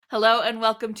Hello and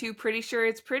welcome to Pretty Sure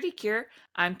It's Pretty Cure.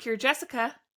 I'm Cure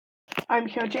Jessica. I'm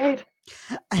Cure Jade.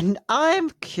 And I'm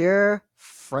Cure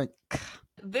Frank.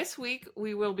 This week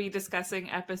we will be discussing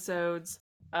episodes.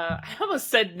 I almost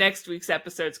said next week's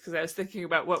episodes because I was thinking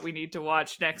about what we need to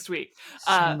watch next week.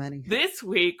 So many. This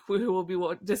week we will be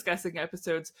discussing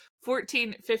episodes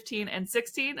 14, 15, and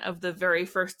 16 of the very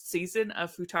first season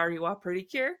of Futari wa Pretty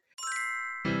Cure.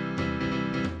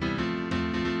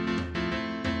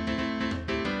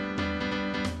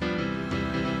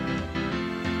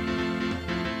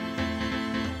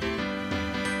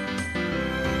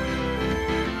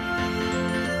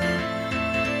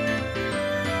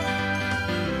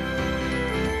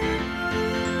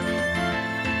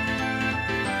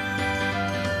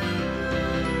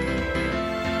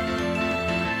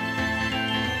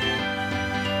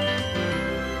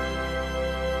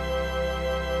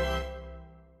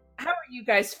 You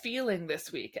guys feeling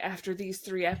this week after these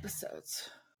 3 episodes?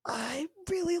 I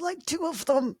really like 2 of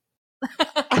them.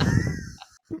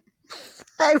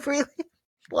 I really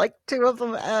like 2 of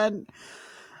them, and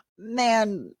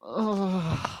man,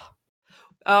 all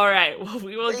right, well,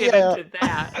 we will get into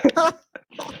that.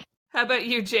 How about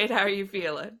you, Jade? How are you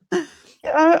feeling?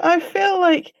 I feel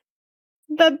like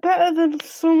they're better than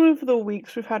some of the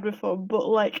weeks we've had before, but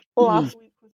like last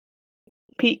week was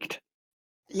peaked.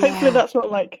 Yeah. Hopefully that's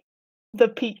not like the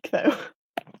peak though.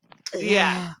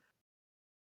 Yeah.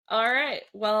 All right,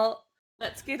 well,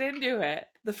 let's get into it.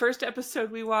 The first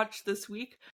episode we watched this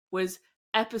week was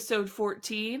episode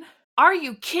 14. Are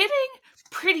you kidding?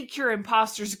 Pretty Cure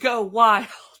Imposters Go Wild.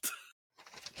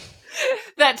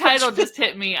 That title just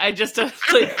hit me. I just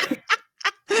like.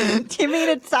 Do you mean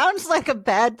it sounds like a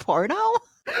bad porno?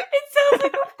 It sounds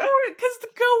like a porn because the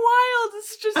Go Wild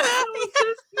is just so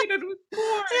associated with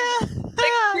porn. Yeah. Like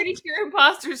Pretty Cure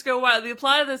Imposters Go Wild. The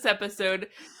plot of this episode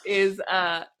is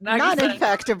not in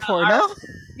fact a porno.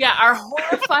 Are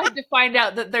horrified to find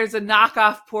out that there's a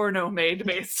knockoff porno made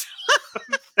based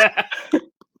on that.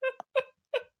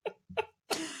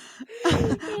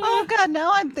 Oh god,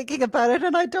 now I'm thinking about it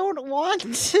and I don't want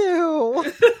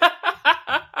to.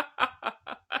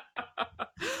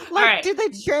 Like, right. Do they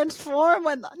transform?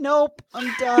 And nope,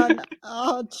 I'm done.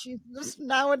 Oh Jesus!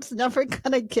 Now it's never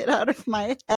gonna get out of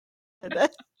my head. Did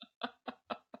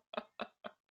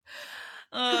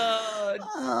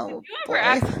you ever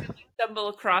accidentally stumble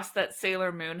across that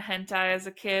Sailor Moon hentai as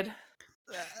a kid?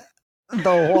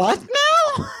 The what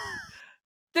now?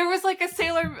 There was like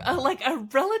a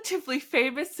relatively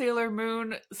famous Sailor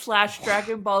Moon /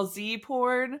 Dragon Ball Z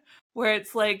porn where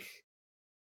it's like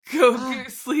Goku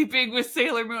sleeping with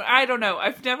Sailor Moon. I don't know.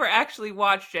 I've never actually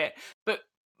watched it, but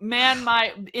man,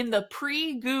 in the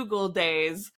pre-Google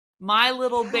days, my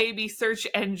little baby search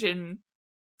engine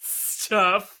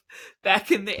stuff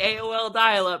back in the AOL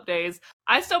dial-up days,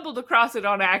 I stumbled across it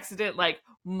on accident like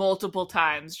multiple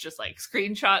times, just like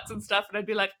screenshots and stuff, and I'd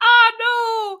be like,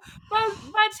 no,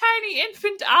 my tiny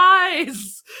infant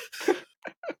eyes.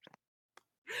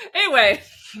 Anyway,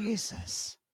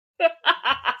 Jesus.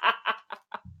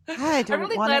 I'm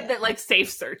really glad that like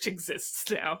Safe Search exists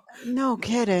now. No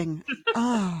kidding.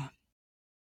 Oh.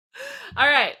 All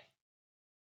right.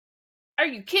 Are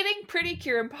you kidding? Pretty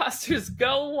Cure Imposters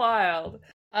Go Wild.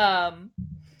 So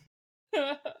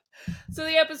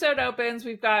the episode opens.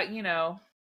 We've got,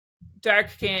 Dark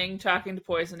King talking to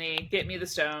Poisony, get me the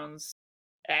stones,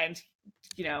 and,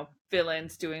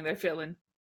 villains doing their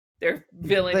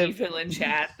villainy villain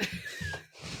chat.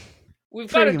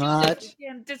 We've got to do this. We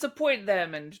can't disappoint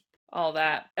them and all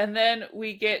that. And then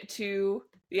we get to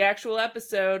the actual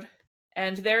episode,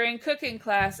 and they're in cooking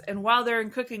class. And while they're in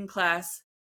cooking class,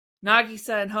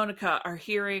 Nagisa and Honoka are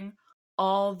hearing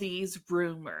all these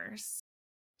rumors.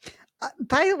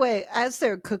 By the way, as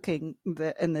they're cooking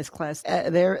in this class,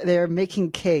 they're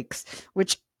making cakes,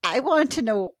 which I want to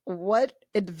know what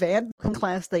advanced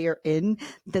class they are in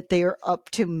that they are up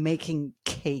to making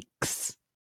cakes.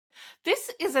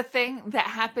 This is a thing that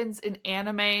happens in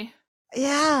anime.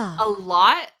 Yeah. A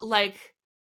lot. Like,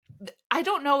 I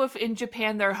don't know if in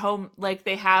Japan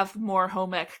they have more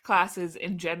home ec classes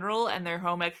in general, and their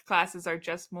home ec classes are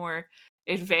just more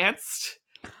advanced.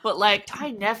 But like, I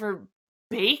never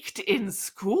baked in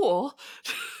school.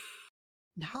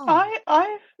 No.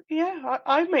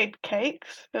 I made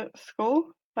cakes at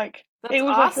school. Like, that's it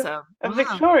was awesome. Like a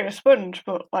Victoria sponge,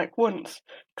 but like once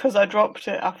because I dropped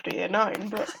it after year 9.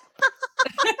 But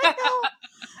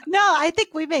no, I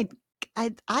think we made.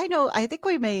 I think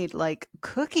we made like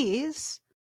cookies,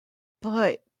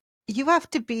 but you have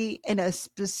to be in a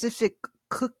specific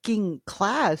cooking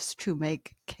class to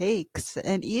make cakes,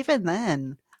 and even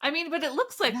then, I mean, but it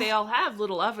looks like they all have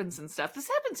little ovens and stuff. This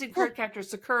happens in Cardcaptor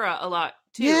Sakura a lot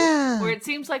too, Yeah. where it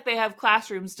seems like they have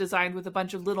classrooms designed with a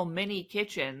bunch of little mini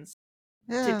kitchens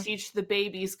to Yeah. teach the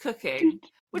babies cooking,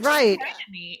 which Right. is kind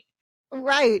of neat.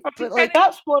 Right. I But mean, like,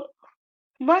 that's what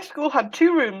my school had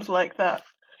 2 rooms like that.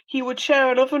 You would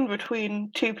share an oven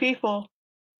between 2 people,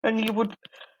 and you would,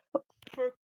 for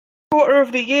a quarter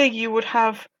of the year, you would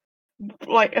have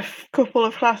like a couple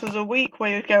of classes a week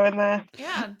where you'd go in there.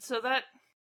 Yeah, so that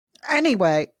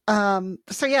anyway,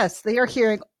 so yes, they are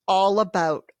hearing all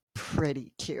about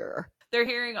Pretty Cure. they're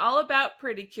hearing all about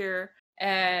Pretty Cure,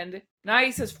 and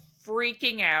Nice is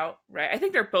freaking out, right? I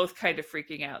think they're both kind of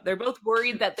freaking out. They're both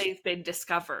worried that they've been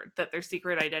discovered, that their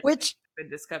secret identity Which, has been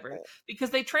discovered, because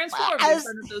they transformed in as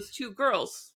front of those 2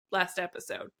 girls last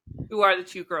episode. Who are the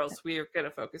 2 girls we are going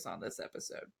to focus on this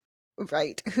episode?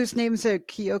 right, whose names are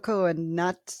Kyoko and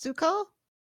Natsuko?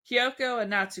 Kyoko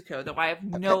and Natsuko, though I have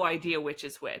no idea which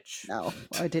is which. No,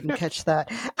 I didn't catch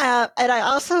that. And I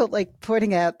also like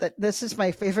pointing out that this is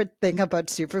my favorite thing about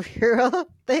superhero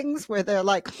things, where they're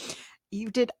like, you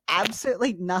did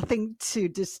absolutely nothing to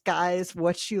disguise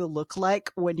what you look like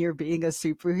when you're being a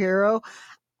superhero.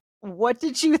 What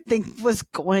did you think was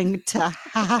going to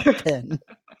happen?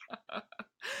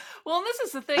 Well, and this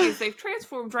is the thing, is they've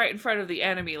transformed right in front of the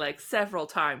enemy like several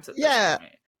times at this Yeah.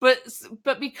 point.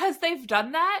 But because they've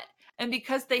done that, and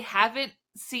because they haven't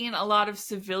seen a lot of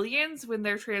civilians when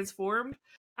they're transformed,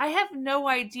 I have no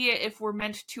idea if we're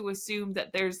meant to assume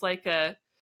that there's like a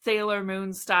Sailor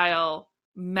Moon style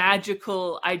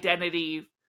magical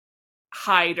identity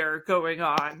hider going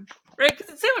on, right? Because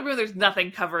in Sailor Moon, there's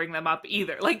nothing covering them up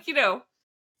either. Like, you know,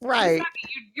 Right.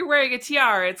 you're wearing a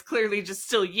tiara, it's clearly just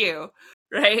still you,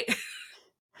 right?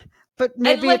 But And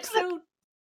maybe like, it's so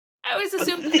I always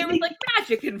assumed that there was like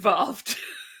magic involved.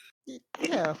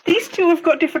 yeah, These 2 have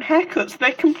got different haircuts.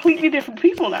 They're completely different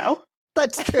people now.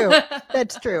 that's true.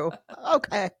 That's true.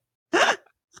 Okay.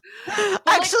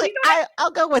 Actually, I'll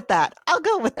go with that. I'll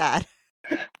go with that.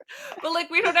 But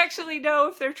like, we don't actually know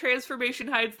if their transformation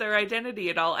hides their identity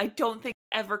at all. I don't think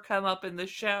it's ever come up in the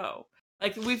show.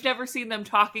 Like, we've never seen them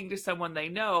talking to someone they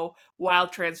know while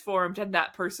transformed and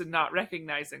that person not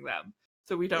recognizing them.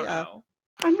 So we don't Yeah. know.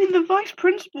 I mean, the vice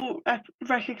principal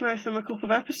recognised them a couple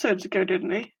of episodes ago,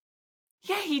 didn't he?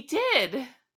 Yeah, he did.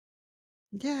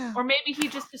 Yeah. Or maybe he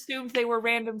just assumed they were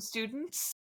random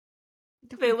students.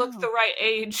 Do They we looked know? the right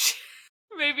age.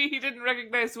 Maybe he didn't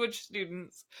recognize which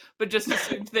students, but just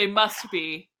assumed they must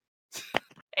be.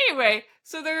 Anyway,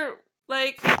 so they're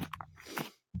like,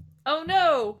 oh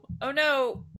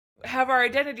no, have our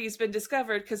identities been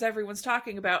discovered? Because everyone's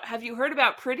talking about, have you heard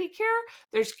about Pretty Cure?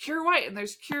 There's Cure White and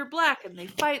there's Cure Black, and they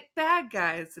fight bad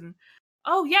guys. And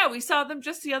oh yeah, we saw them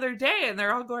just the other day, and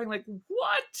they're all going like,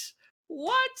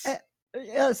 what?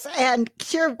 Yes, and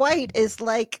Cure White is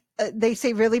like they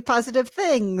say really positive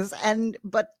things,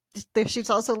 but she's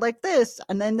also like this,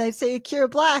 and then they say Cure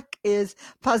Black is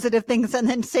positive things, and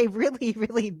then say really,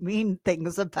 really mean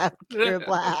things about Cure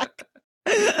Black.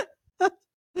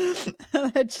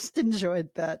 I just enjoyed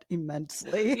that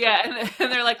immensely. Yeah,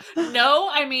 and they're like, no,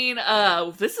 I mean,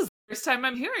 this is the first time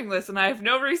I'm hearing this, and I have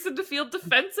no reason to feel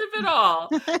defensive at all.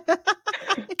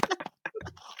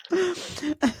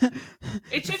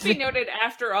 It should be noted,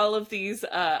 after all of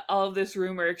this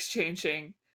rumor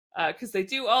exchanging, because they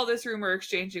do all this rumor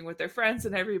exchanging with their friends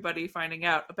and everybody finding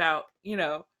out about, you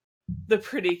know, the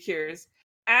Pretty Cures.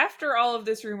 After all of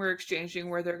this rumor exchanging,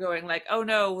 where they're going like, oh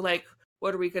no, like,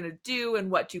 what are we going to do,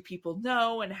 and what do people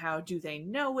know, and how do they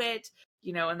know it,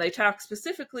 you know, and they talk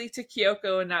specifically to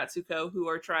Kyoko and Natsuko, who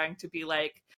are trying to be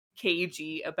like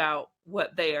cagey about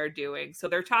what they are doing. So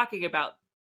they're talking about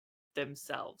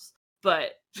themselves,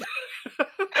 but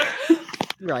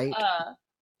Right.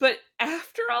 But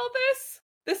after all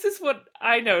this is what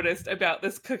I noticed about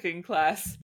this cooking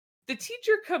class. The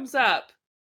teacher comes up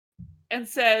and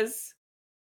says,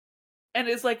 and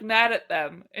is like mad at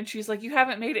them, and she's like, you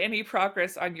haven't made any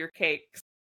progress on your cakes.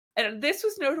 And this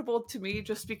was notable to me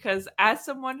just because, as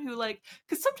someone who like,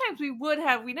 because sometimes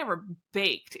we never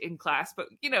baked in class, but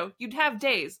you know, you'd have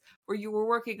days where you were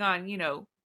working on, you know,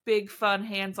 big fun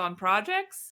hands-on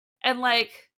projects, and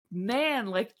like, man,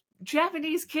 like,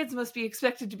 Japanese kids must be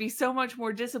expected to be so much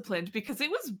more disciplined, because it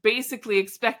was basically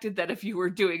expected that if you were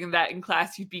doing that in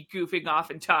class, you'd be goofing off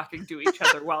and talking to each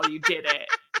other while you did it.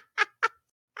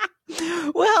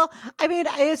 Well, I mean,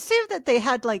 I assume that they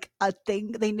had like a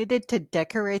thing they needed to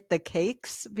decorate the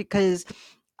cakes, because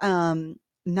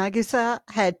Nagisa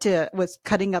was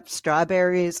cutting up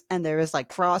strawberries, and there was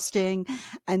like frosting,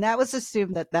 and that was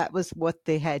assumed that was what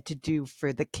they had to do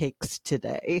for the cakes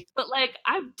today. But like,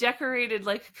 I've decorated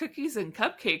like cookies and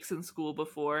cupcakes in school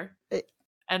before,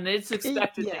 and it's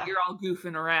expected that you're all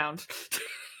goofing around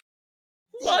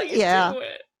while you do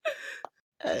it.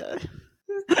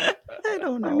 I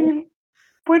don't know. I mean,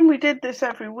 when we did this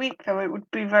every week, though, it would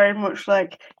be very much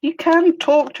like you can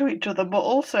talk to each other, but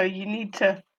also you need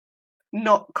to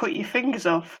not cut your fingers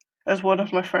off, as one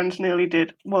of my friends nearly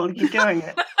did while you're doing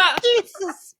it.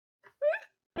 Jesus.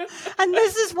 And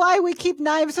this is why we keep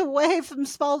knives away from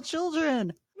small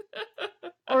children.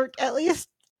 Or at least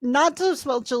not so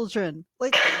small children.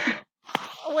 Like,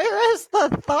 where is the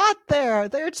thought there?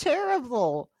 They're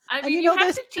terrible. I mean, you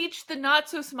have to teach the not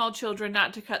so small children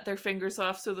not to cut their fingers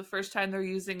off, so the first time they're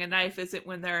using a knife isn't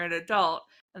when they're an adult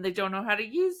and they don't know how to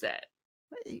use it.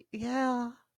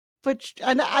 Yeah.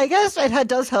 And I guess it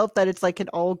does help that it's like an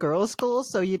all-girls school,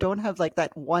 so you don't have like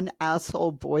that one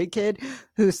asshole boy kid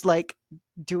who's like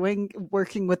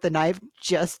working with the knife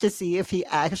just to see if he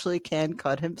actually can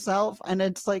cut himself. And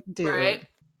it's like, dude. Right.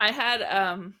 I had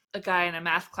a guy in a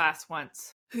math class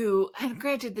once who, and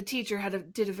granted, the teacher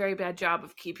did a very bad job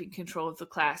of keeping control of the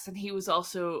class, and he was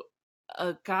also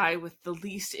a guy with the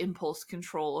least impulse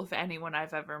control of anyone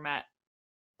I've ever met.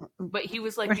 But he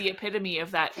was like the epitome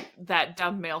of that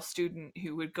dumb male student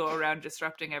who would go around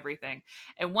disrupting everything.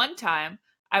 And one time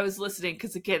I was listening,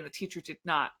 because again, the teacher did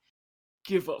not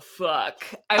give a fuck.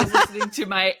 I was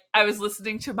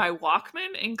listening to my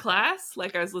Walkman in class,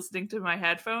 like I was listening to my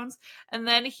headphones, and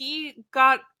then he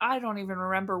got, I don't even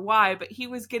remember why, but he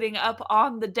was getting up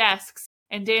on the desks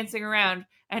and dancing around,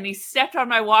 and he stepped on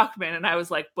my Walkman, and I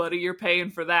was like, buddy, you're paying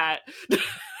for that.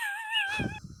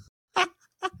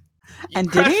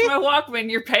 And did he? My Walkman,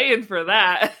 you're paying for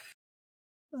that.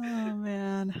 Oh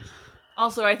man.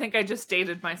 Also, I think I just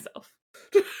dated myself.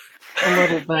 A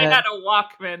little bit. I had a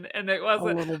Walkman, and it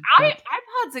wasn't.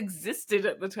 iPods existed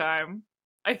at the time,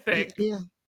 I think. Yeah.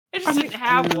 I just didn't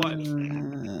have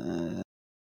one.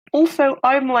 Also,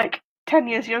 I'm like 10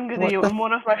 years younger than you, and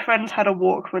one of my friends had a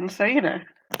Walkman, so you know.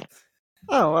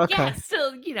 Oh, okay. Yeah,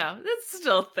 still, that's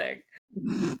still a thing.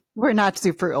 We're not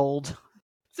super old.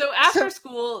 So after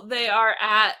school, they are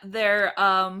at their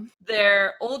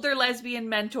older lesbian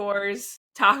mentors'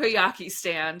 takoyaki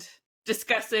stand,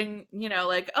 discussing,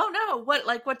 like, oh no,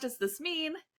 what does this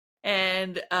mean?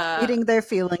 And eating their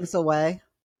feelings away.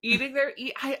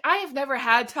 I have never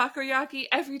had takoyaki.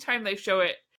 Every time they show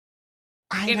it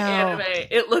in anime,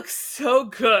 it looks so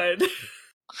good.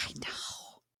 I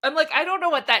know. I'm like, I don't know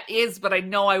what that is, but I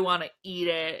know I want to eat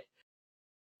it.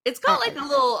 It's got like a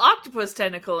little octopus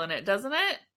tentacle in it, doesn't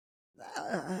it?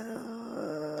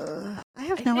 I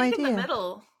have no idea. In the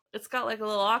middle, it's got like a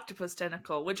little octopus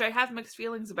tentacle, which I have mixed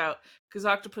feelings about, because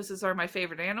octopuses are my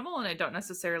favorite animal, and I don't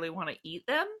necessarily want to eat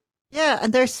them. Yeah,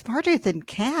 and they're smarter than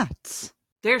cats.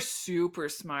 They're super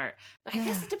smart. But I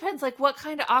guess it depends, like, what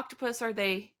kind of octopus are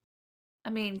they? I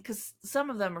mean, because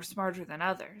some of them are smarter than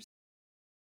others.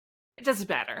 It doesn't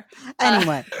matter.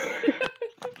 Anyway.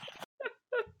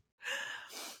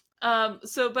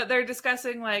 But they're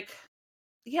discussing, like,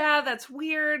 yeah, that's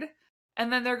weird.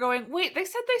 And then they're going, wait, they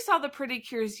said they saw the Pretty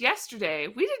Cures yesterday.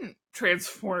 We didn't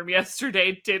transform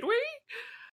yesterday, did we?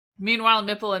 Meanwhile,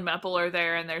 Mipple and Mepple are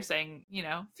there, and they're saying,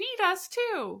 feed us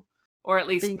too. Or at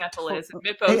least Mepple is. And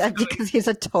Mippo's because he's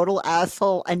a total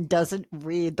asshole and doesn't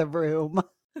read the room.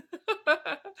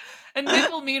 And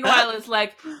Mipple, meanwhile, is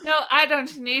like, no, I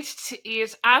don't need to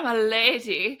eat. I'm a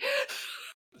lady.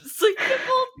 It's like,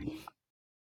 Mipple,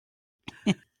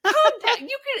 calm down.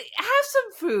 You can have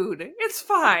some food. It's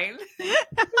fine.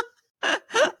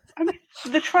 I mean,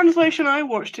 the translation I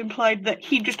watched implied that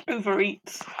he just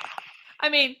overeats. I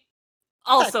mean,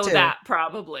 also that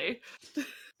probably.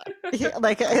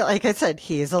 Like I said,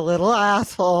 he's a little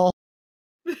asshole.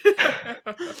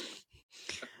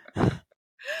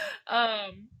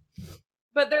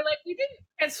 But they're like, we didn't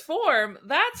transform.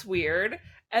 That's weird.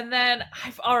 And then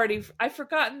I've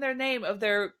forgotten their name of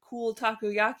their cool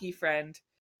takoyaki friend,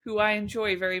 who I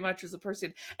enjoy very much as a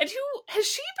person. And has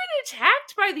she been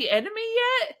attacked by the enemy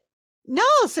yet? No,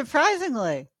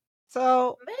 surprisingly.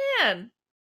 So, man,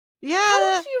 yeah,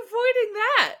 how is she avoiding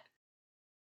that?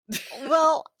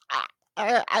 Well,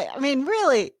 I mean,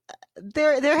 really,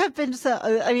 there have been some.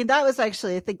 I mean, that was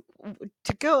actually, I think,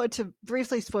 to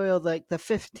briefly spoil like the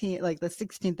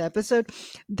 16th episode.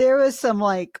 There was some,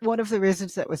 like, one of the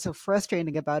reasons that was so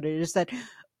frustrating about it is that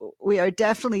we are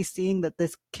definitely seeing that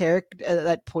this character,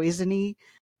 that Poisony,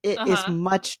 is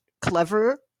much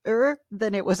cleverer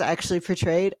than it was actually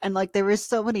portrayed, and like there were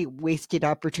so many wasted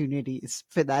opportunities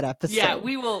for that episode. Yeah,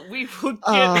 we will get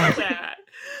Oh. to that.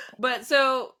 But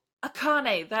so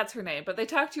Akane, that's her name. But they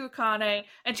talk to Akane,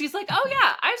 and she's like, "Oh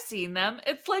yeah, I've seen them.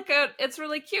 It's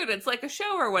really cute. It's like a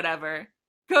show or whatever.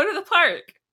 Go to the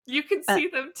park. You can see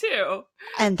them too."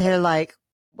 And they're like,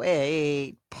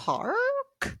 "Wait,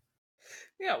 park?"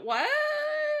 Yeah, what?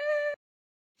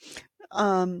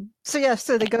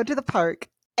 So they go to the park,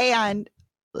 and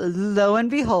lo and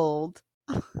behold,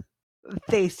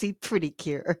 they see Pretty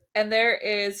Cure. And there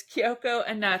is Kyoko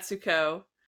and Natsuko,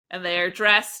 and they are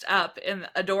dressed up in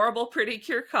adorable Pretty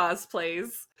Cure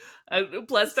cosplays.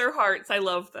 Bless their hearts, I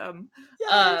love them.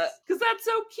 Yes. Because that's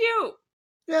so cute.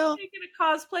 Yeah. Making a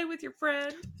cosplay with your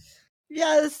friend.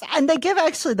 Yes, and they give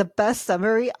actually the best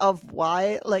summary of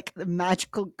why, like, the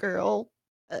Magical Girl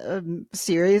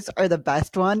series are the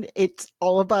best one. It's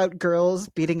all about girls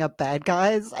beating up bad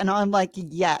guys, and I'm like,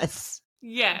 yes.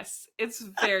 Yes, it's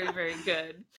very, very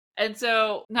good. And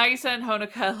so Nagisa and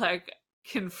Honoka like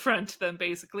confront them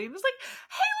basically, and it's like,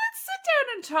 "Hey, let's sit down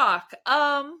and talk.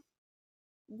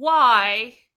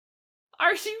 Why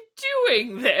are you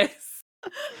doing this?"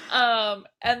 And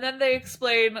then they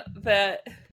explain that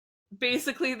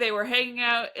basically they were hanging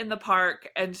out in the park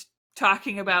and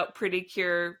talking about Pretty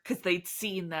Cure because they'd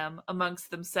seen them amongst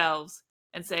themselves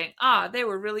and saying, they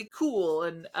were really cool.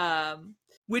 And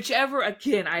whichever,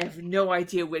 again, I have no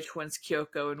idea which one's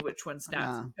Kyoko and which one's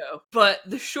Natsuko. But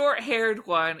the short-haired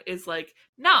one is like,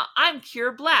 "Nah, I'm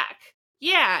Cure Black.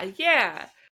 Yeah.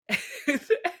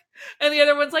 And the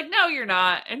other one's like, "No, you're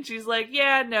not." And she's like,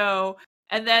 "Yeah, no."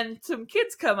 And then some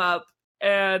kids come up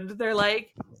and they're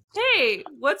like, "Hey,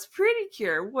 what's Pretty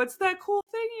Cure? What's that cool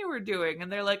thing you were doing?"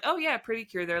 And they're like, "Oh yeah, Pretty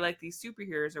Cure. They're like these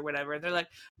superheroes or whatever." And they're like,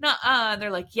 "Nuh-uh." And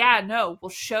they're like, "Yeah, no, we'll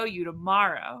show you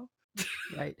tomorrow."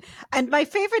 Right. And my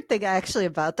favorite thing actually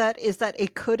about that is that they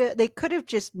could have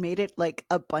just made it like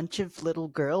a bunch of little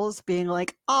girls being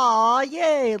like, "Aw,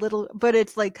 yay, little," but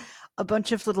it's like a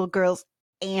bunch of little girls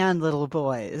and little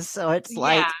boys. So it's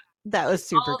like that was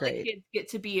super all great. The kids get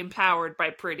to be empowered by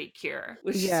Pretty Cure,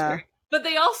 which is great. But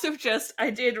they also I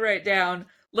did write down,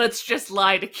 "Let's just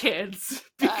lie to kids,"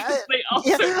 because they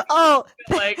also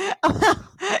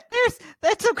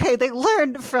that's okay. They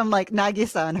learned from like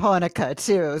Nagisa and Honoka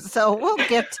too, so we'll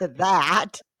get to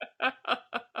that.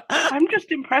 I'm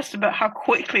just impressed about how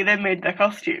quickly they made their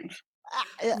costumes.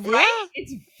 Right?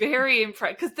 It's very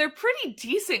impressive because they're pretty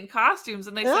decent costumes,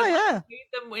 and they made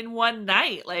them in one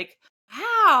night. Like,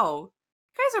 wow,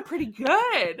 you guys are pretty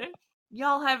good.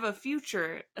 Y'all have a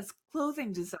future as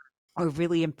clothing designers. Are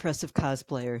really impressive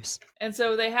cosplayers. And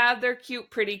so they have their cute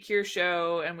Pretty Cure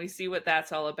show, and we see what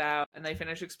that's all about. And they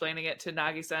finish explaining it to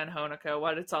Nagisa and Honoka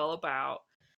what it's all about.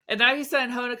 And Nagisa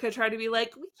and Honoka try to be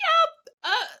like,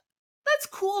 "Yeah, that's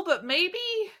cool, but maybe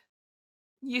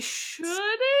you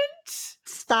shouldn't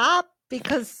stop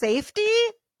because safety."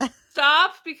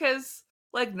 Stop because,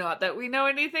 like, not that we know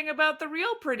anything about the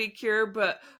real Pretty Cure,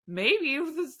 but maybe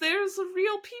there's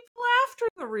real people after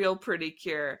the real Pretty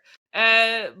Cure.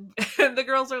 And the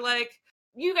girls are like,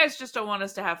 "You guys just don't want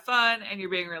us to have fun, and you're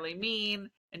being really mean,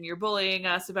 and you're bullying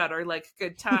us about our, like,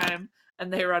 good time."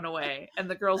 And they run away. And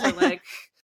the girls are like,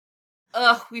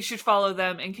 "Ugh, we should follow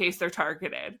them in case they're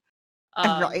targeted."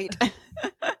 Right.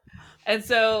 And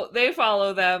so they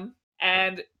follow them,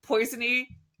 and Poisony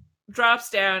drops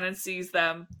down and sees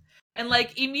them. And,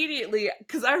 like, immediately,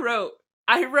 because I wrote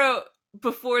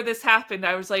before this happened,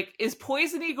 I was like, is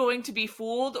Poisony going to be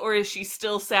fooled, or is she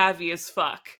still savvy as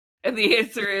fuck? And the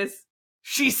answer is,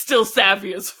 she's still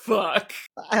savvy as fuck.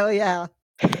 Oh, yeah.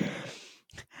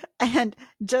 And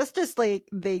just as, like,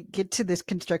 they get to this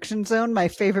construction zone, my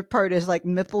favorite part is, like,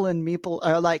 Mipple and Meeple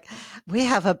are like, "We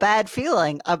have a bad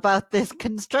feeling about this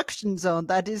construction zone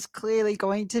that is clearly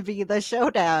going to be the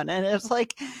showdown." And it's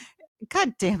like,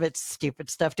 God damn it, stupid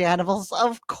stuffed animals.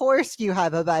 Of course you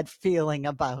have a bad feeling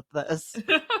about this.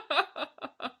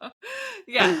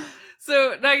 Yeah.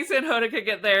 So Nagisa and Honoka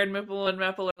get there, and Mipple and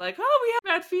Meppel are like, "Oh, we have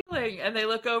a bad feeling." And they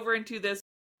look over into this.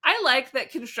 I like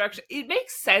that construction. It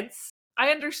makes sense.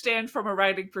 I understand from a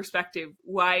writing perspective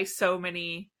why so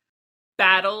many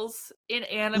battles in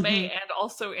anime and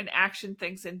also in action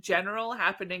things in general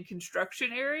happen in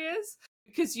construction areas,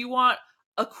 because you want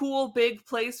a cool big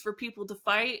place for people to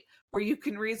fight where you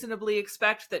can reasonably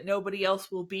expect that nobody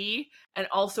else will be, and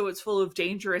also it's full of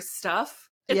dangerous stuff.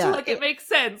 It's like it makes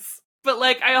sense. But,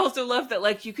 like, I also love that,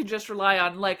 like, you can just rely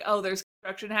on, like, oh, there's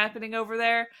construction happening over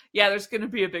there. Yeah, there's gonna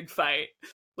be a big fight.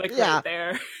 Like, right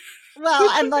there. Well,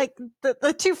 and, like,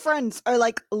 the two friends are,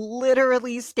 like,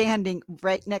 literally standing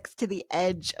right next to the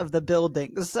edge of the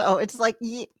building. So it's like,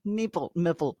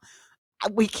 Meeple,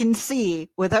 we can see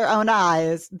with our own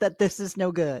eyes that this is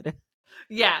no good.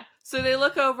 Yeah. So they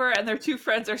look over and their two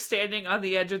friends are standing on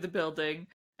the edge of the building,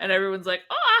 and everyone's like,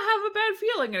 "Oh, I have a bad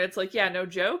feeling." And it's like, "Yeah, no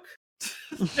joke."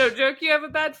 No joke, you have a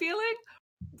bad feeling?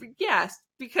 Yes,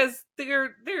 because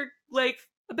they're like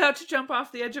about to jump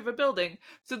off the edge of a building.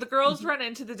 So the girls run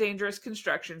into the dangerous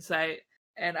construction site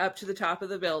and up to the top of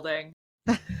the building.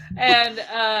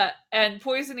 And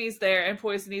Poisonee's there, and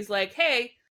Poisonee's like,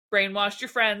 "Hey, brainwashed your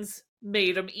friends,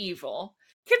 made them evil."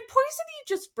 Can Poisonee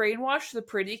just brainwash the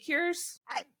Pretty Cures?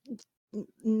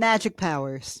 Magic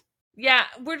powers. Yeah,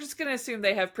 we're just gonna assume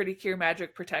they have Pretty Cure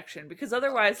magic protection, because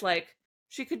otherwise, like,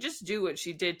 she could just do what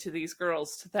she did to these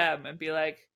girls to them and be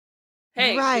like,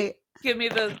 "Hey, Right. give me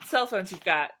the cell phones you've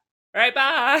got. All right,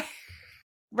 bye.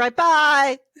 Right,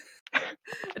 bye.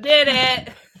 I did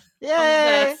it."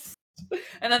 Yay.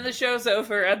 And then the show's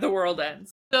over and the world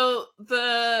ends. So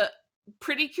the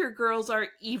Pretty Cure girls are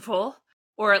evil,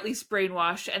 or at least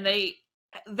brainwashed, and they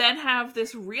then have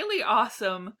this really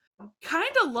awesome,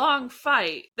 kind of long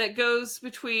fight that goes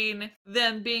between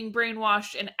them being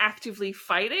brainwashed and actively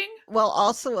fighting. While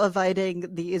also avoiding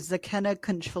the Zakena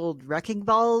controlled wrecking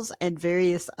balls and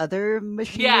various other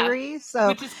machinery. So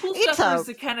Which is cool it's stuff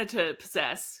for Zakena to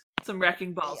possess. Some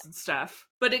wrecking balls and stuff.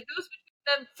 But it goes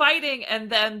between them fighting and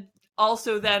then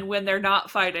also then when they're not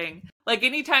fighting. Like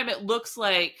anytime it looks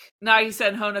like Nagisa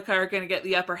and Honoka are going to get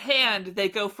the upper hand, they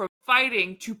go from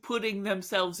fighting to putting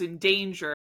themselves in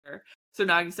danger. So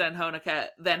Nagisa and Honoka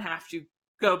then have to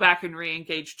go back and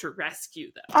re-engage to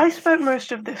rescue them. I spent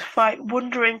most of this fight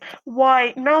wondering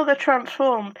why, now they're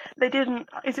transformed, they didn't...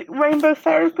 Is it rainbow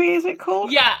therapy, is it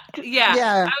called? Yeah. I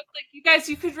Yeah. was like, you guys,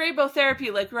 you could rainbow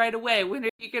therapy, like, right away. When are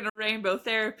you going to rainbow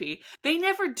therapy? They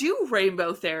never do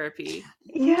rainbow therapy.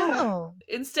 Yeah. No.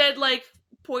 Instead, like,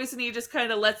 Poisonee just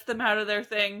kind of lets them out of their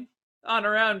thing on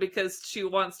her own because she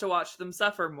wants to watch them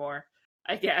suffer more,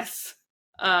 I guess.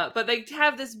 But they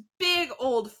have this big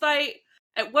old fight.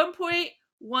 At one point,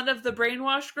 one of the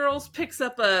brainwashed girls picks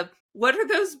up what are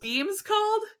those beams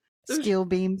called? Steel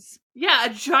beams. Yeah, a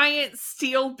giant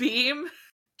steel beam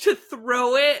to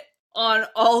throw it on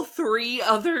all three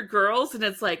other girls. And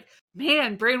it's like,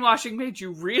 man, brainwashing made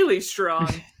you really strong.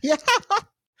 Yeah.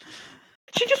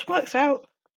 She just works out.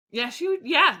 Yeah,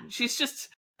 she's just,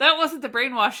 that wasn't the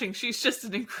brainwashing. She's just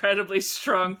an incredibly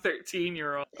strong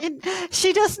 13-year-old. And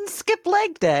she doesn't skip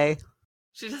leg day.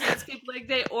 She doesn't skip leg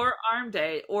day or arm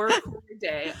day or core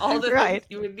day. All the Right. things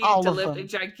you would need All to of lift them. a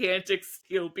gigantic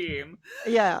steel beam.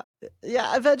 Yeah.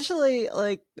 Eventually,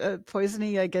 like,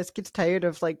 Poisonee, I guess, gets tired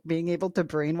of, like, being able to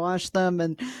brainwash them,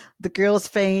 and the girls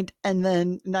faint, and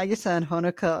then Nagisa and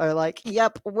Honoka are like,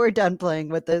 "Yep, we're done playing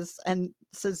with this." And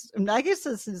says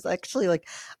Nagisa is actually, like,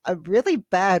 a really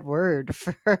bad word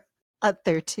for a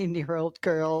 13-year-old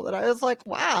girl. And I was like,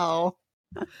 wow.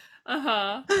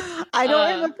 Uh-huh. I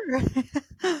don't remember.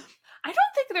 I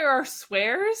don't think there are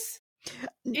swears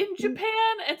in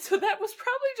Japan, and so that was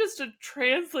probably just a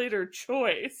translator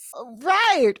choice.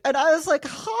 Right. And I was like,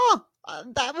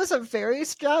 that was a very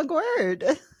strong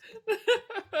word.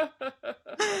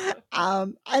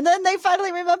 And then they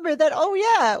finally remember that, oh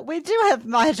yeah, we do have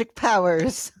magic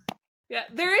powers. Yeah,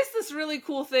 there is this really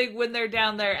cool thing when they're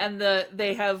down there and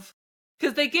they have,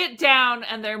 because they get down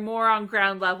and they're more on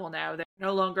ground level now. They're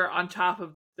no longer on top of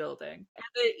the building. And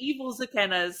the evil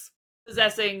Zakenas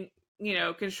possessing,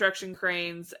 construction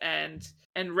cranes and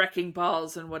wrecking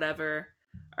balls and whatever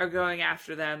are going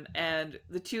after them. And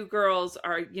the two girls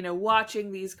are,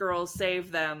 watching these girls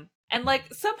save them. And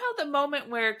like somehow the moment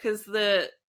where, because the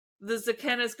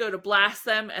Zakenas go to blast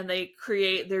them and they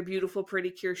create their beautiful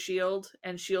Pretty Cure shield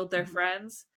and shield their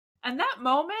friends. And that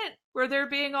moment where they're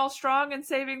being all strong and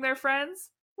saving their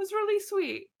friends was really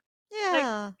sweet.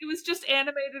 Yeah. Like, it was just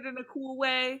animated in a cool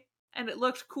way and it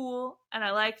looked cool and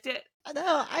I liked it. I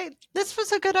know. This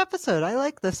was a good episode. I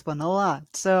like this one a lot.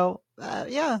 So,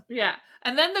 yeah. Yeah.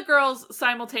 And then the girls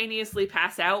simultaneously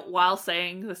pass out while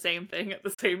saying the same thing at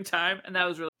the same time. And that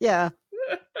was really... Yeah.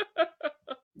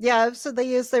 Yeah, so they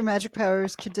use their magic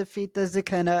powers to defeat the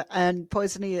Zakena, and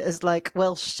Poisonee is like,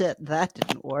 well, shit, that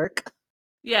didn't work.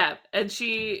 Yeah, and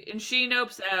she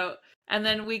nopes out, and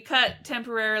then we cut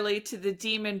temporarily to the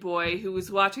demon boy who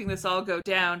was watching this all go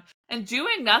down and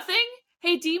doing nothing.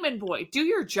 Hey, demon boy, do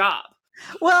your job.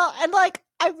 Well, and like,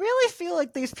 I really feel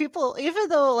like these people, even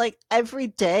though like every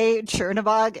day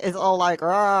Chernobog is all like,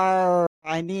 "Rawr,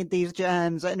 I need these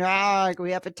gems," and "Rawr,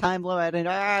 we have a time limit," and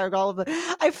 "Rawr," all of it.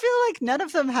 I feel like none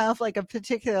of them have like a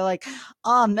particular like,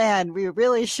 "Oh man, we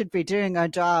really should be doing our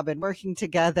job and working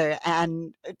together."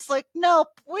 And it's like,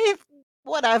 nope,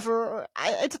 whatever.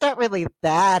 It's not really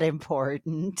that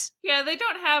important. Yeah, they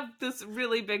don't have this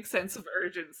really big sense of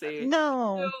urgency.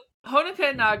 No. So Honoka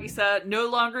and Nagisa, no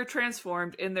longer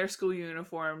transformed in their school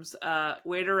uniforms,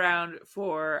 wait around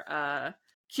for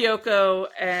Kyoko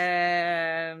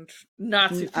and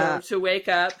Natsuko to wake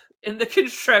up in the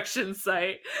construction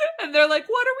site. And they're like,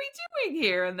 what are we doing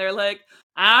here? And they're like,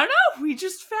 I don't know, we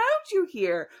just found you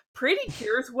here. Pretty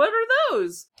cures, what are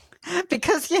those?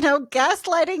 Because,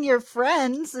 gaslighting your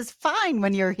friends is fine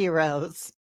when you're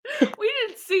heroes. We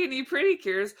didn't see any pretty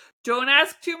cures. Don't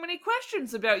ask too many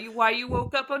questions about why you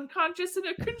woke up unconscious in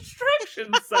a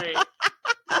construction site.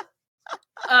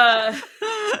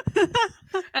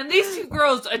 And these two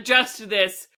girls adjust to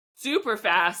this super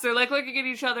fast. They're like looking at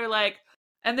each other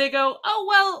and they go, oh,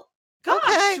 well,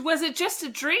 gosh, Was it just a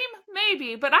dream?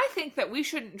 Maybe, but I think that we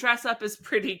shouldn't dress up as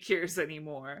pretty cures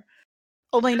anymore.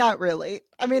 Only not really.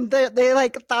 I mean, they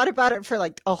thought about it for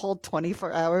a whole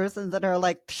 24 hours and then are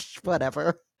like, psh,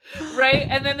 whatever. Right?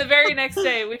 And then the very next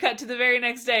day, we cut to the very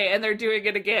next day and they're doing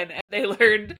it again and they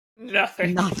learned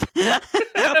nothing.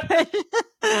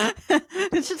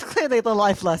 It's just clearly the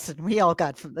life lesson we all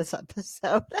got from this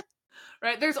episode.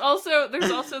 Right. There's also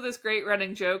this great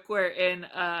running joke wherein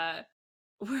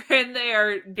they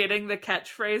are getting the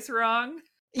catchphrase wrong.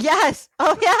 Yes.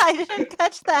 Oh yeah, I didn't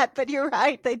catch that, but you're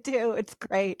right, they do. It's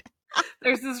great.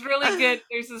 There's this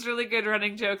really good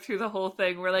running joke through the whole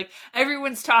thing where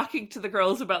everyone's talking to the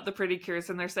girls about the pretty cures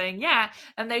and they're saying, yeah,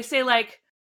 and they say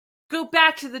go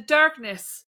back to the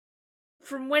darkness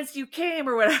from whence you came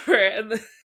or whatever. And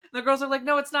the girls are like,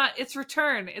 no, it's not. It's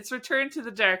return. It's return to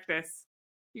the darkness.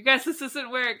 You guys, this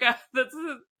isn't where it got.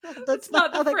 That's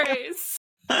not the phrase.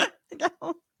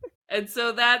 No. And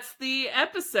so that's the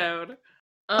episode.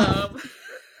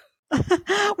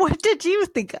 What did you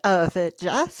think of it,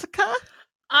 Jessica?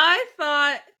 I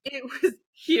thought it was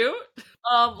cute.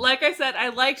 Like I said, I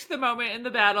liked the moment in the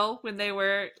battle when they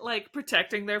were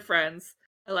protecting their friends.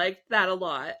 I liked that a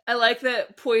lot. I like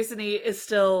that Poisony is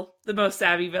still the most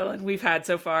savvy villain we've had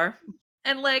so far.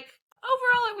 And overall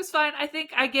it was fine. I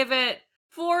think I give it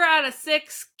 4 out of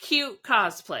 6 cute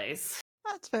cosplays.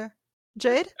 That's fair.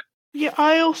 Jade? Yeah,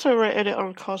 I also rated it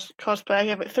on cosplay. I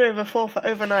gave it 3 over 4 for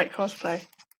overnight cosplay.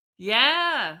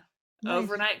 Yeah. Nice.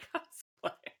 Overnight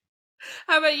cosplay.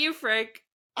 How about you, Frank?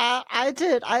 I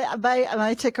did.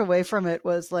 My takeaway from it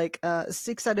was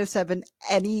 6 out of 7.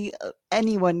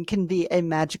 Anyone can be a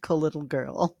magical little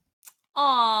girl.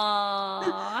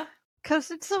 Aww.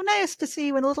 Because it's so nice to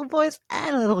see when little boys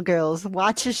and little girls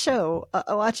watch a show,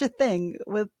 watch a thing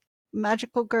with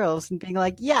magical girls and being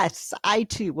like, yes, I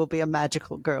too will be a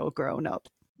magical girl grown up.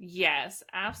 Yes,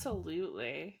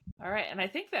 absolutely. All right, and I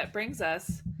think that brings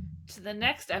us to the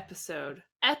next episode.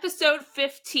 Episode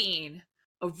 15,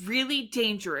 A Really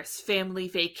Dangerous Family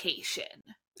Vacation.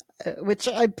 Which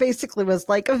I basically was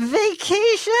like, a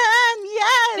vacation!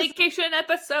 Yes! Vacation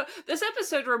episode. This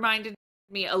episode reminded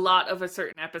me a lot of a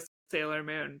certain episode of Sailor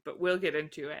Moon, but we'll get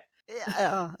into it.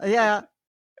 Yeah.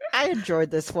 I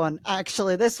enjoyed this one.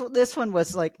 Actually, this one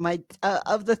was my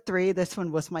of the 3. This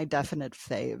one was my definite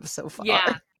fave so far.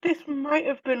 Yeah, this might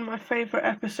have been my favorite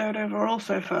episode overall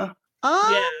so far.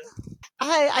 Yeah.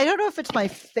 I don't know if it's my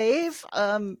fave.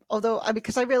 Although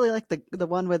because I really like the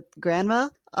one with Grandma.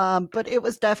 But it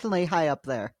was definitely high up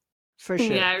there, for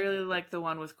sure. Yeah, I really like the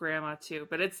one with Grandma too.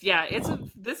 But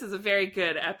this is a very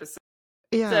good episode.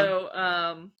 Yeah.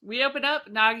 So we open up.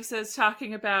 Nagisa's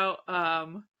talking about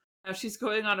how she's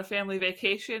going on a family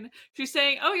vacation. She's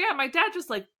saying, oh yeah, my dad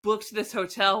just booked this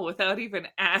hotel without even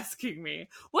asking me.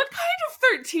 What kind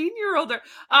of 13-year-old are...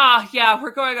 yeah,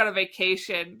 we're going on a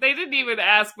vacation. They didn't even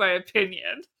ask my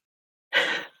opinion.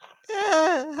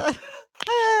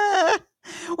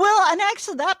 Well, and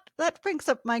actually that brings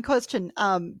up my question.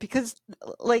 Because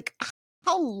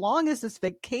how long is this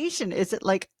vacation? Is it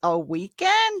a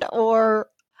weekend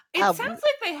or... It sounds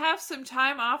like they have some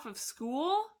time off of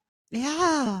school.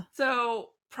 Yeah.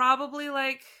 So probably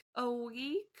a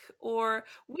week, or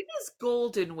when is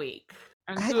Golden Week?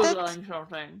 I'm Googling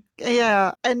something.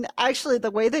 Yeah, and actually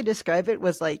the way they describe it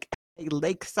was a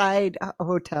lakeside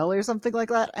hotel or something like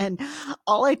that. And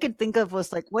all I could think of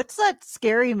was what's that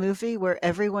scary movie where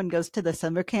everyone goes to the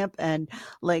summer camp and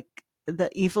the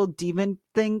evil demon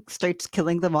thing starts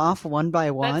killing them off one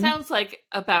by one? That sounds like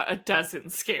about a dozen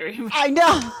scary movies. I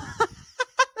know.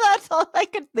 That's all I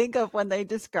could think of when they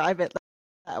describe it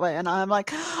that way. And I'm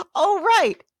like, oh,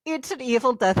 right. It's an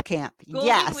evil death camp.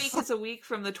 Golden Week is a week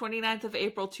from the 29th of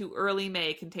April to early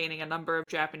May, containing a number of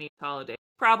Japanese holidays.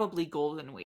 Probably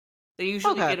Golden Week. They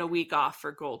usually get a week off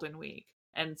for Golden Week.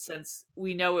 And since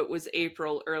we know it was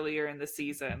April earlier in the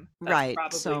season, that's Right,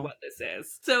 probably so- what this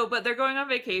is. So, but they're going on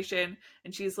vacation,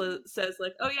 and she says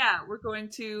like, "Oh yeah, we're going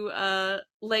to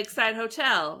Lakeside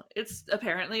Hotel. It's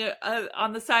apparently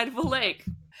on the side of a lake."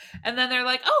 And then they're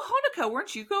like, "Oh, Honoka,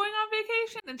 weren't you going on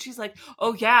vacation?" And she's like,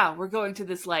 "Oh yeah, we're going to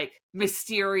this like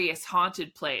mysterious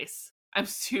haunted place. I'm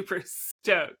super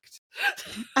stoked."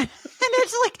 And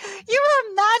it's like, you're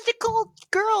a magical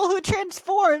girl who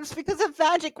transforms because of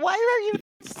magic. Why are you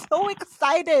so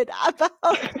excited about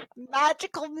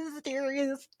magical,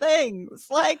 mysterious things?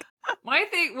 Like, My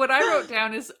thing, what I wrote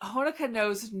down is Honoka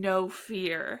knows no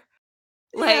fear.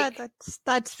 yeah, Like,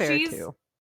 that's fair she's- too.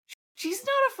 she's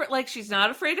not afraid. Like, she's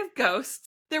not afraid of ghosts.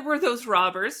 There were those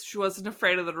robbers. She wasn't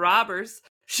afraid of the robbers.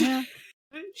 Yeah.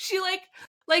 She like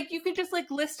you could just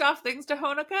like list off things to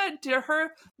Honoka, and to her,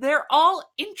 they're all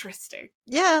interesting.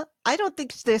 Yeah, I don't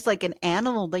think there's like an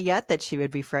animal yet that she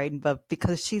would be frightened of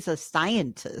because she's a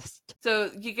scientist.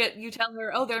 So you tell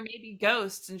her, "Oh, there may be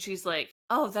ghosts," and she's like,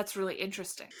 "Oh, that's really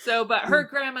interesting." So, but her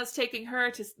grandma's taking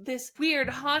her to this weird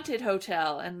haunted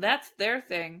hotel, and that's their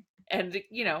thing. And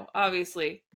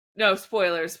obviously, no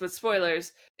spoilers, but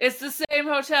spoilers. It's the same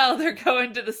hotel. They're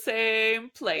going to the same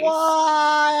place.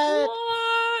 What?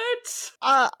 What?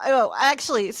 Oh,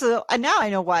 actually, so now I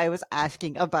know why I was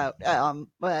asking about.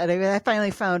 But I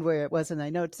finally found where it was in my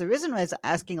notes. The reason I was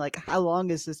asking, like, how long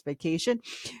is this vacation?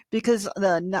 Because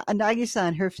Nagisa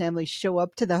and her family show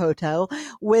up to the hotel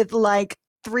with like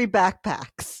 3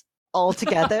 backpacks all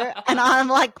together, and I'm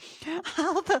like,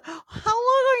 how long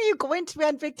are you going to be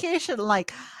on vacation?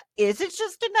 Like, is it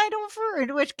just a night over?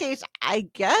 In which case, I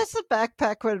guess a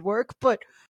backpack would work, but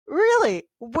really,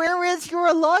 where is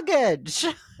your luggage?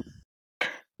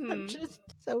 I'm just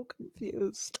so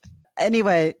confused.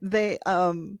 Anyway, they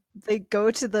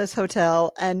go to this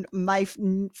hotel, and my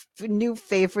new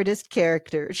favoriteest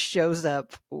character shows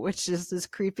up, which is this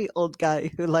creepy old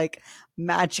guy who like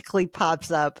magically pops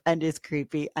up and is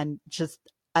creepy, and just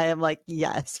I am like,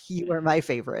 yes, you are my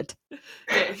favorite.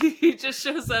 Yeah, he just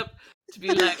shows up to be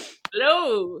like,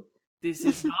 "Hello, this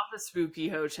is not a spooky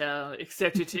hotel,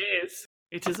 except it is.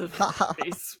 It is a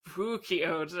very spooky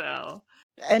hotel."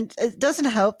 And it doesn't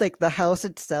help, like the house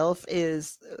itself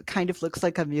is kind of looks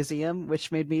like a museum,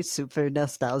 which made me super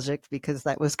nostalgic because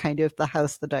that was kind of the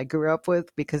house that I grew up with,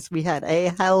 because we had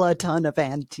a hella ton of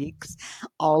antiques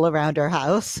all around our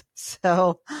house.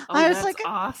 So I was that's like,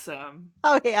 awesome.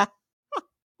 oh yeah,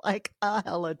 like a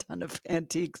hella ton of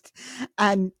antiques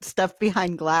and stuff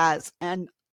behind glass, and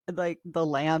like the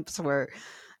lamps were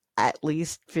at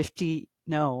least 60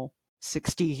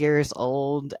 years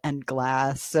old and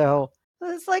glass. So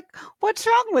it's like, what's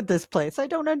wrong with this place? I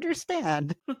don't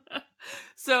understand.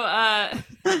 So,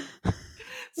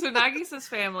 so Nagisa's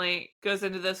family goes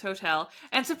into this hotel,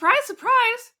 and surprise,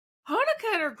 surprise,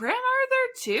 Honoka and her grandma are there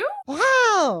too.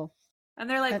 Wow. And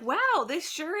they're like, "Wow, this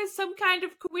sure is some kind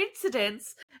of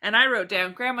coincidence." And I wrote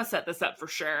down, "Grandma set this up for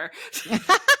sure."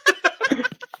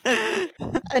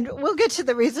 And we'll get to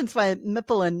the reasons why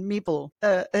Mipple and Meeple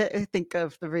think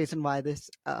of the reason why this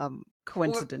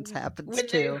coincidence happens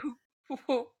too.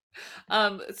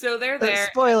 So they're there.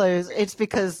 Spoilers, it's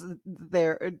because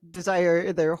their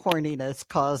desire, their horniness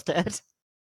caused it.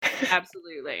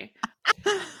 Absolutely.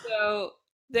 So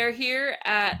they're here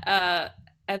at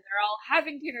and they're all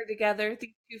having dinner together,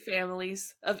 these two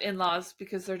families of in-laws,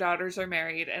 because their daughters are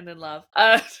married and in love.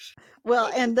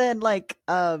 Well, and then like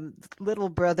little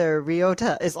brother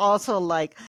Ryota is also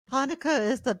like,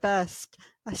 Hanukkah is the best.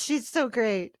 She's so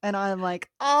great. And I'm like,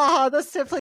 oh, the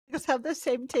siblings have the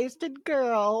same taste in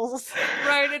girls.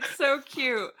 Right, it's so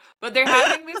cute. But they're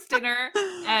having this dinner,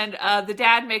 and the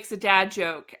dad makes a dad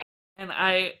joke. And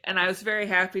I was very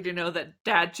happy to know that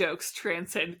dad jokes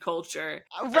transcend culture.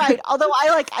 Right. Although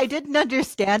I didn't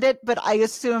understand it, but I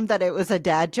assumed that it was a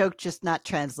dad joke, just not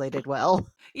translated well.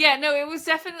 Yeah, no, it was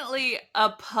definitely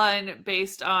a pun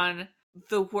based on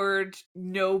the word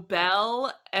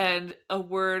Nobel and a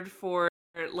word for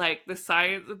like the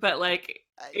science, but like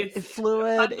it's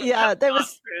fluid. Yeah, there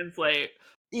was translate.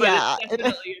 But yeah, it's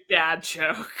definitely a dad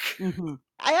joke. Mm-hmm.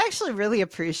 I actually really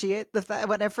appreciate the fact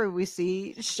whenever we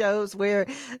see shows where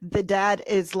the dad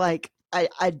is like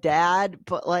a dad,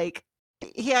 but like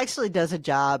he actually does a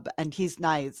job and he's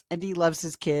nice and he loves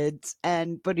his kids,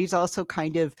 but he's also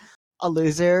kind of a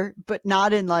loser, but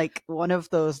not in like one of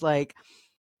those like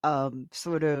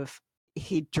sort of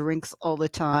he drinks all the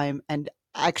time and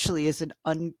actually is an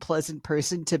unpleasant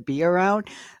person to be around.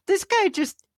 This guy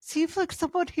just seems like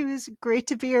someone who is great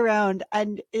to be around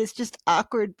and is just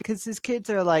awkward because his kids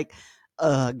are like,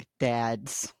 ugh,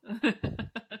 dads.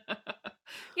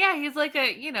 Yeah, he's like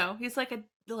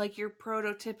your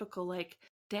prototypical like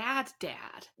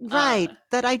dad. Right,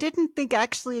 that I didn't think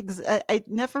actually I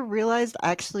never realized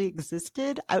actually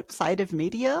existed outside of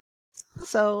media.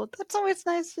 So that's always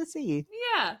nice to see.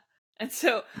 Yeah. And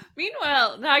so,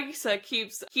 meanwhile, Nagisa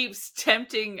keeps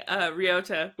tempting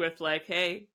Ryota with like,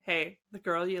 "Hey, the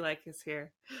girl you like is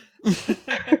here."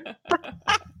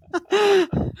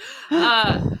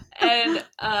 And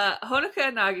Honoka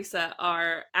and Nagisa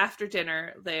are after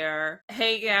dinner. They are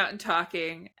hanging out and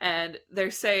talking, and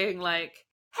they're saying like,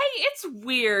 "Hey, it's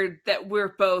weird that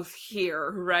we're both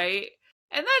here, right?"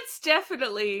 And that's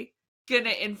definitely gonna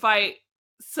invite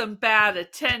some bad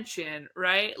attention,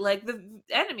 right? Like the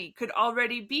enemy could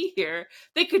already be here.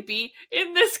 They could be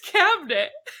in this cabinet.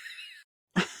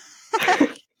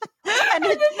 And And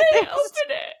then they open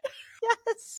it.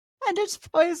 Yes, and it's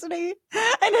poisoning, and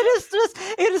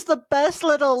it is the best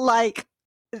little like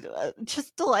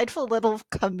just delightful little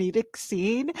comedic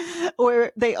scene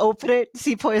where they open it,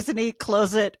 see poisoning,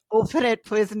 close it, open it,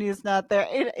 poisoning is not there.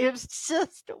 It's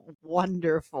just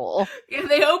wonderful. Yeah,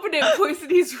 they open it,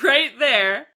 Poisony's right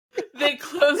there. They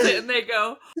close it and they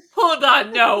go, "Hold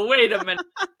on, no, wait a minute."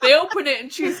 They open it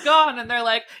and she's gone, and they're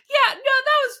like, "Yeah, no,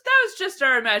 that was just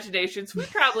our imaginations. We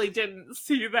probably didn't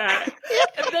see that."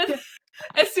 And then,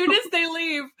 as soon as they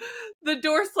leave, the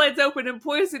door slides open, and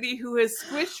Poisony, who has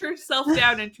squished herself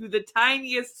down into the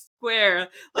tiniest square,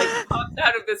 like pops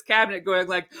out of this cabinet, going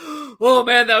like, "Oh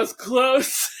man, that was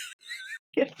close."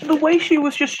 Yeah, the way she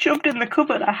was just shoved in the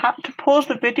cupboard, I had to pause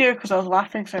the video because I was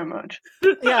laughing so much.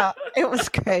 Yeah, it was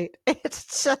great.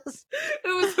 It's just It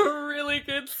was a really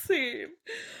good scene.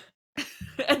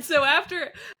 And so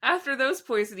after those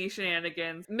poisony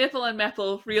shenanigans, Mipple and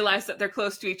Meppel realize that they're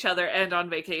close to each other and on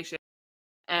vacation.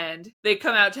 And they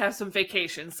come out to have some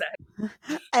vacation sex.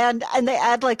 and they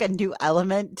add like a new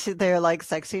element to their like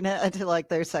sexiness, to like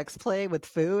their sex play with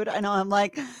food. I know, I'm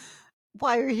like,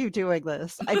 why are you doing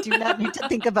this? I do not need to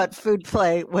think about food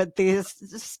play with these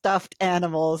stuffed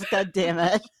animals. God damn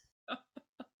it.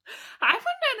 I want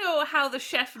to know how the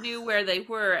chef knew where they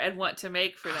were and what to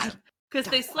make for them. Because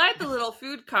they slide the little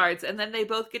food cards, and then they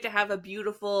both get to have a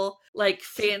beautiful, like,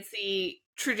 fancy,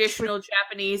 traditional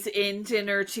Japanese inn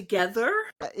dinner together.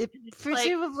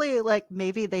 Presumably, like,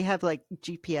 maybe they have, like,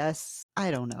 GPS. I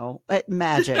don't know.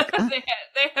 Magic. they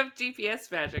have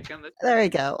GPS magic on this. There you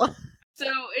go. So,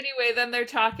 anyway, then they're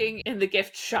talking in the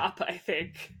gift shop, I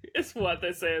think, is what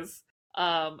this is.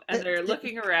 And they're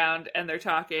looking around, and they're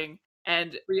talking,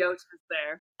 and Ryota's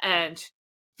there. And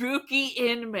Spooky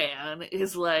Inn Man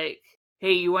is like,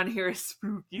 "Hey, you want to hear a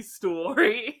spooky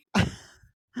story?"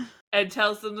 And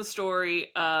tells them the story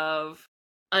of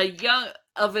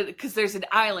because there's an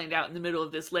island out in the middle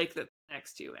of this lake that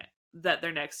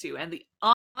they're next to, and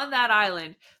on that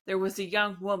island there was a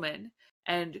young woman,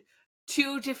 and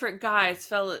two different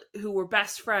guys who were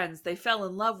best friends. They fell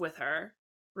in love with her,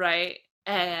 right?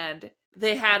 And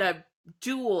they had a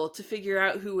duel to figure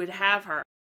out who would have her,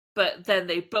 but then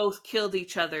they both killed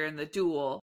each other in the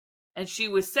duel. And she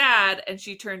was sad, and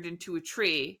she turned into a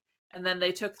tree. And then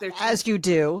they took their... As you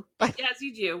do. As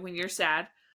you do when you're sad.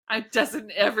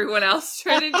 Doesn't everyone else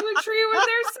turn into a tree when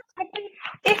they're sad?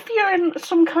 If you're in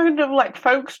some kind of, like,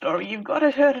 folk story, you've got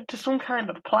to turn into some kind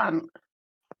of plant.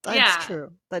 That's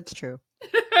true. That's true.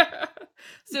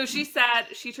 So she's sad,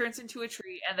 she turns into a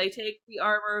tree, and they take the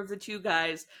armor of the two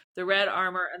guys, the red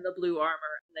armor and the blue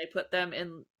armor, and they put them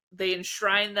in... They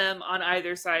enshrine them on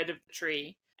either side of the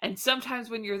tree. And sometimes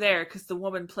when you're there, because the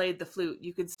woman played the flute,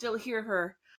 you can still hear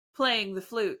her playing the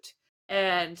flute.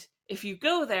 And if you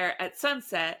go there at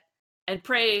sunset and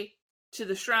pray to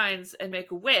the shrines and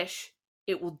make a wish,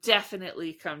 it will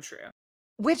definitely come true.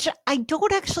 Which I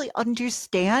don't actually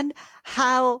understand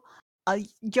how a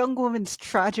young woman's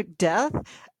tragic death,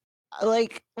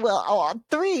 like, well,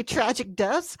 3 tragic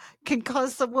deaths can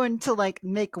cause someone to, like,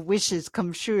 make wishes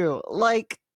come true.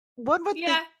 Like, one would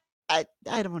think... I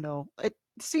don't know. It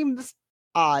seems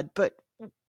odd, but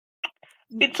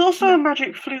it's also a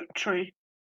magic flute tree.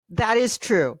 That is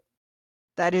true.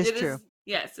 That is true.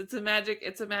 Yes, it's a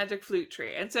magic flute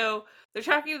tree. And so they're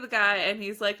talking to the guy, and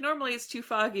he's like, "Normally it's too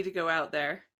foggy to go out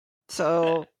there,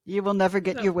 so you will never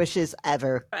get your wishes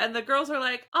ever." And the girls are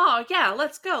like, "Oh yeah,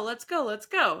 let's go.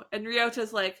 And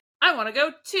Ryota's like, "I want to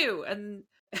go too." And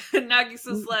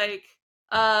Nagisa's like,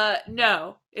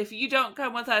 "No. If you don't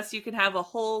come with us, you can have a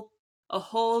whole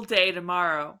day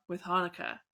tomorrow with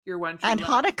Honoka, your one true and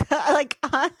love." Honoka, like,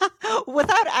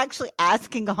 without actually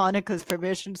asking Honoka's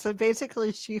permission. So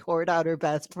basically, she whored out her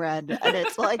best friend, and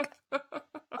it's like,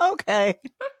 okay,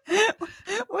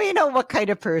 we know what kind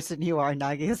of person you are,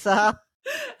 Nagisa.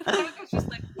 Honoka's just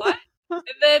like, "What?" And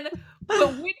then,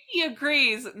 but when he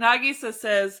agrees, Nagisa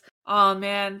says, "Oh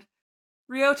man,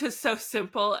 Ryota's so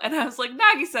simple. And I was like,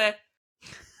 Nagisa,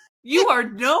 you are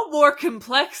no more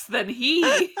complex than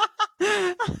he.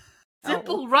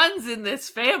 Simple runs in this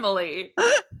family.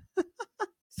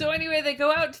 So anyway, they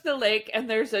go out to the lake, and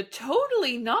there's a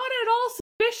totally not at all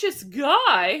suspicious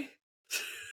guy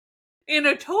in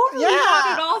a totally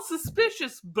not at all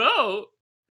suspicious boat.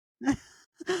 I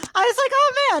was like,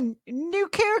 oh man, new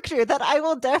character that I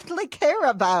will definitely care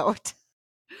about.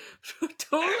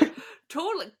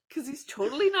 Totally, because he's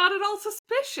totally not at all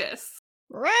suspicious.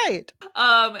 Right.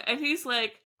 And he's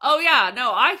like, oh yeah,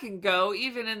 no, I can go,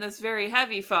 even in this very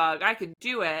heavy fog, I can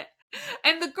do it.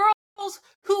 And the girls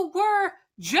who were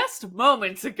just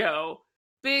moments ago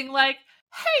being like,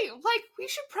 hey, like, we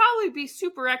should probably be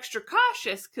super extra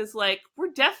cautious, because, like, we're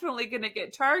definitely gonna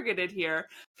get targeted here.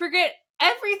 Forget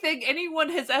everything anyone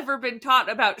has ever been taught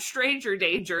about stranger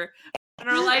danger, and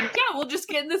are like, yeah, we'll just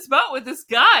get in this boat with this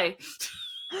guy.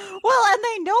 Well, and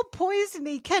they know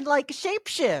Poisony can, like,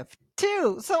 shapeshift,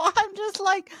 too. So I'm just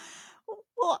like,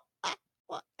 well,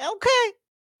 okay.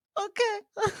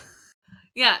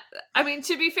 Yeah, I mean,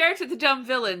 to be fair to the dumb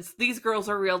villains, these girls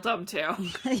are real dumb, too.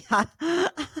 Yeah.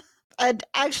 And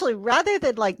actually, rather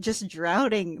than, like, just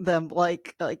drowning them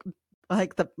like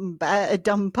the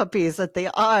dumb puppies that they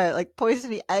are, like,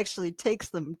 Poisony actually takes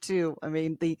them to, I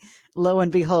mean, lo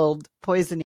and behold,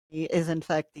 Poisony is in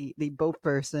fact the boat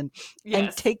person,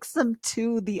 and takes them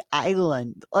to the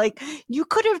island. Like, you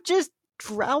could have just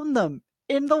drowned them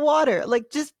in the water,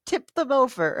 like, just tip them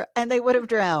over and they would have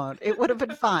drowned. It would have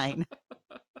been fine.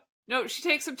 No, she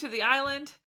takes them to the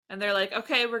island, and they're like,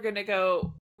 okay, we're gonna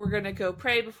go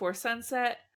pray before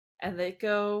sunset. And they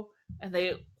go, and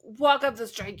they walk up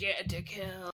this gigantic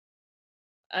hill,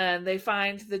 and they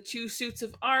find the 2 suits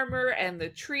of armor and the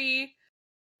tree.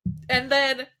 And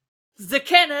then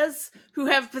Zakenas, who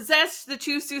have possessed the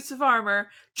 2 suits of armor,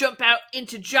 jump out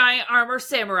into giant armor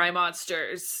samurai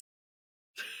monsters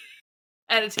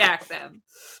and attack them.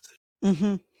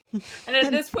 Mm-hmm. And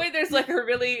at this point, this is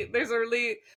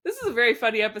a very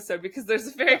funny episode, because there's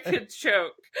a very good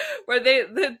joke where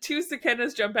the 2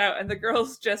 Zakenas jump out, and the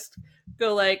girls just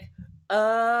go like,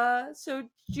 so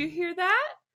did you hear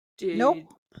that? Nope.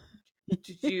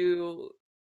 Did you,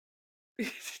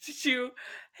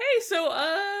 hey, so,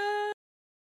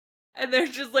 and they're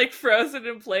just, like, frozen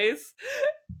in place,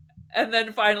 and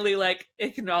then finally, like,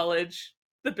 acknowledge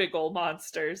the big old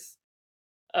monsters,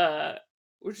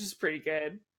 which is pretty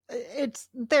good.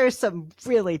 There's some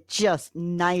really just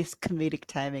nice comedic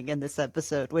timing in this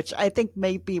episode, which I think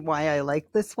may be why I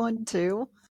like this one too.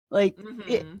 Like,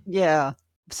 yeah.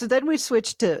 So then we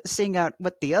switch to seeing out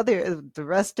what the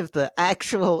rest of the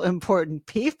actual important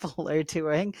people are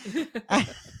doing,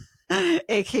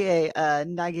 aka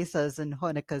Nagisa's and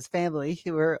Honoka's family,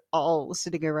 who are all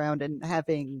sitting around and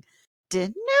having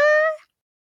dinner.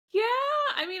 Yeah,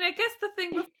 I mean, I guess the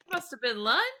thing must have been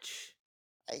lunch.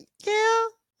 Yeah.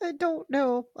 I don't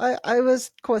know. I was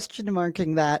question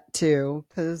marking that too,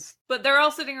 because. But they're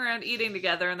all sitting around eating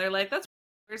together, and they're like,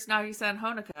 "Where's Nagisa and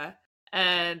Honoka?"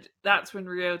 And that's when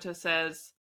Ryota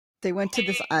says, they went to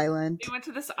this island. They went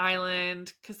to this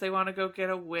island because they want to go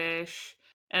get a wish.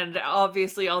 And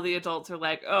obviously, all the adults are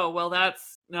like, "Oh, well,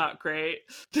 that's not great.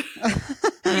 We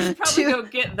should probably go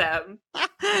get them."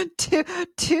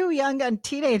 Two young and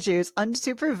teenagers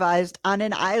unsupervised on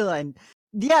an island.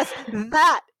 Yes,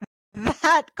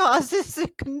 that causes a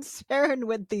concern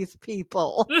with these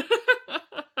people.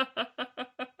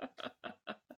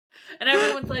 And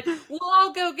everyone's like, we'll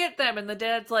all go get them. And the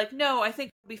dad's like, no, I think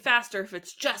it'll be faster if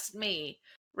it's just me.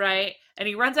 Right? And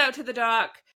he runs out to the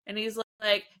dock, and he's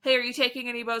like, hey, are you taking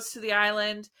any boats to the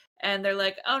island? And they're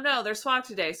like, oh no, there's fog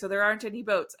today, so there aren't any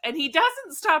boats. And he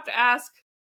doesn't stop to ask,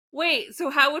 wait, so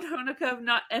how would Honoka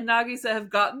and Nagisa have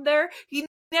gotten there? He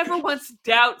never once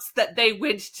doubts that they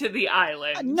went to the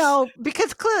island. No,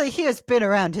 because clearly he has been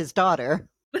around his daughter.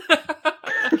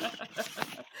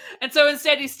 And so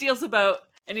instead he steals a boat,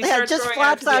 and he starts just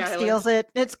flaps out steals it.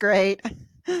 It's great.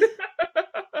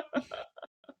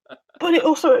 But it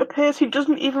also appears he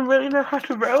doesn't even really know how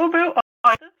to row a boat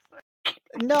either.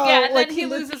 No, yeah, and then he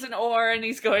loses an oar, and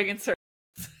he's going in circles.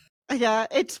 Yeah,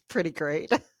 it's pretty great.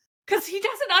 Because he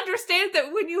doesn't understand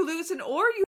that when you lose an oar,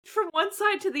 you switch from one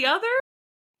side to the other.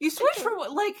 You switch from,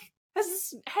 like,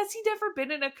 has he never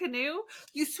been in a canoe?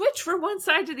 You switch from one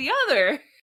side to the other.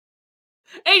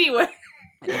 Anyway.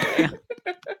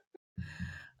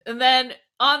 And then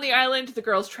on the island, the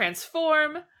girls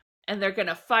transform, and they're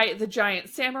gonna fight the giant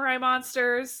samurai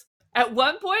monsters. At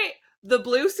one point, the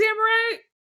blue samurai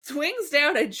swings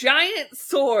down a giant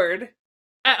sword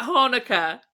at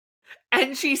Honoka.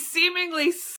 and she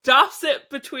seemingly stops it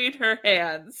between her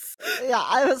hands. Yeah,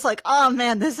 I was like, oh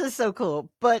man, this is so cool.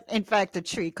 But in fact, a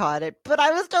tree caught it. But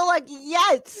I was still like,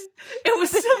 yes. It was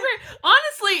so great.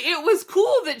 Honestly, it was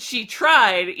cool that she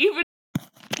tried, even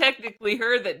technically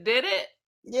her that did it.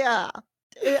 Yeah.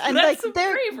 And That's like some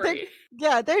they're bravery.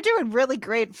 yeah, they're doing really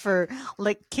great for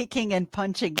like kicking and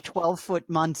punching 12-foot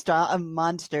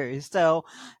monsters. So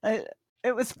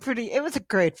it was a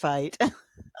great fight.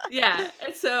 Yeah,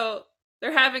 and so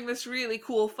they're having this really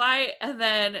cool fight, and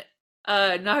then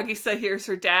Nagisa hears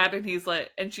her dad,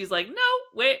 and she's like, no,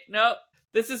 wait, no,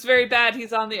 this is very bad.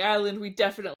 He's on the island. We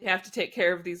definitely have to take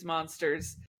care of these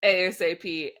monsters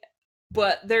ASAP.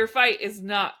 But their fight is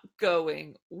not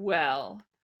going well.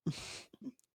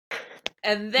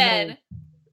 And then,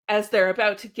 as they're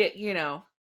about to get,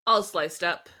 all sliced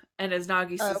up, and as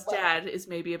Nagisa's dad is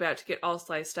maybe about to get all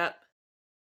sliced up,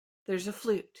 there's a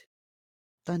flute.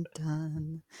 Dun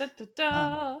dun. Da, da,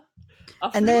 da.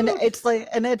 And then it's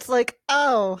like,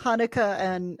 oh, Hanukkah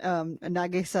and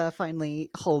Nagisa finally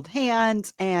hold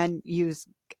hands and use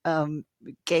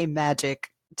gay magic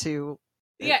to.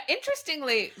 Yeah,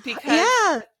 interestingly,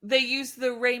 because they use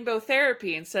the rainbow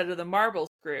therapy instead of the marble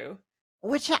screw.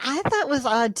 Which I thought was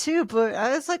odd too, but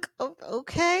I was like, oh,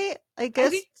 okay, I guess.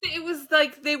 I think it was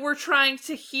like they were trying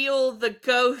to heal the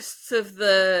ghosts of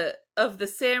the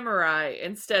samurai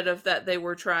instead of that they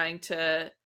were trying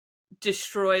to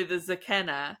destroy the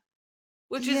Zakena,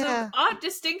 which is an odd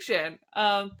distinction.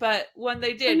 But when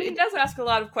they did, it does ask a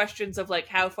lot of questions of like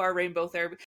how far rainbow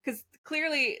therapy, because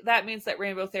clearly that means that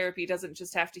rainbow therapy doesn't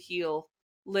just have to heal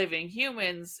living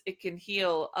humans, it can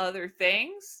heal other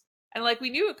things. And like we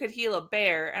knew it could heal a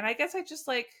bear, and I guess I just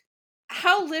like,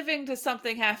 how living does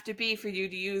something have to be for you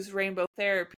to use rainbow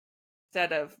therapy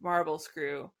instead of marble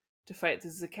screw to fight the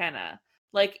Zakena?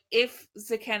 Like if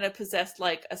Zakena possessed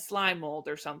like a slime mold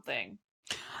or something,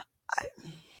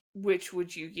 which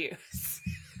would you use?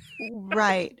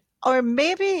 Right. Or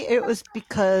maybe it was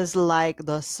because like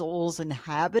the souls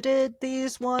inhabited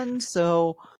these ones,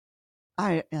 so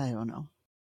I don't know.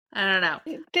 I don't know.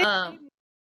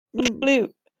 The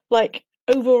flute like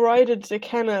overrided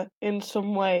Zakena in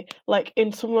some way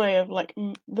of like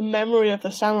the memory of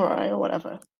the samurai or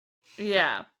whatever.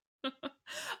 Yeah.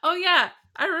 Oh yeah,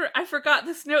 I forgot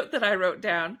this note that I wrote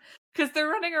down, because they're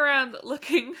running around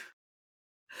looking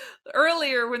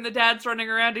earlier when the dad's running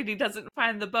around and he doesn't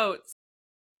find the boats.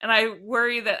 And I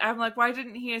worry that I'm like, why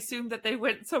didn't he assume that they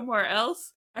went somewhere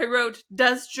else? I wrote,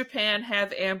 does Japan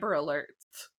have Amber Alerts?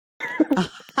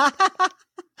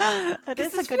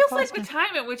 This feels like the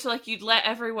time at which like you'd let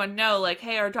everyone know, like,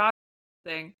 hey, our dog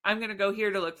thing, I'm gonna go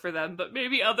here to look for them, but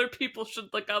maybe other people should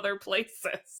look other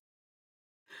places.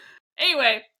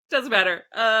 Anyway, doesn't matter.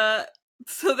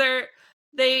 So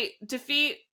they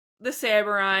defeat the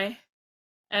samurai,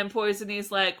 and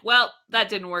Poisony's like, well, that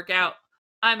didn't work out.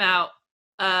 I'm out.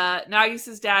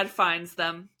 Nagisa's dad finds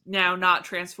them, now not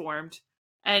transformed,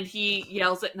 and he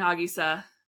yells at Nagisa.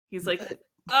 He's like,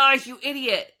 oh, you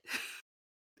idiot.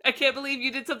 I can't believe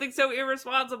you did something so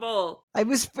irresponsible. I'm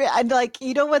like,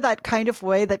 what that kind of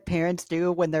way that parents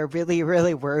do when they're really,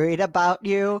 really worried about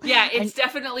you. Yeah, it's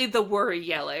definitely the worry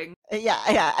yelling.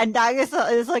 Yeah. And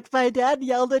Nagisa is like, my dad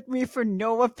yelled at me for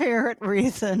no apparent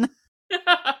reason.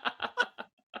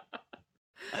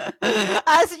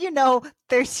 As you know,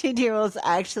 13-year-olds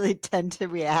actually tend to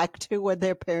react to when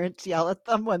their parents yell at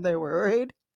them when they're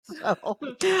worried. So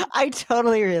I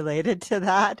totally related to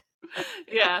that.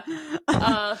 Yeah.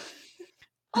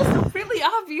 Also, really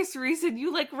obvious reason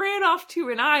you like ran off to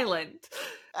an island.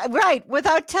 Right,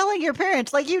 without telling your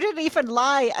parents. Like, you didn't even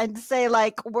lie and say,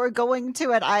 like, we're going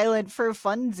to an island for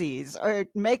funsies or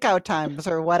makeout times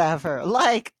or whatever.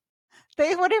 Like,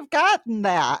 they would have gotten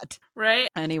that. Right.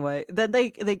 Anyway, then they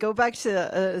go back to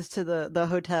the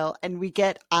hotel, and we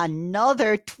get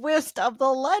another twist of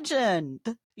the legend.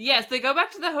 Yes, they go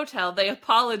back to the hotel. They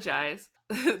apologize.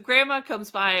 Grandma comes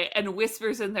by and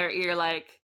whispers in their ear,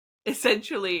 like,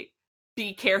 essentially,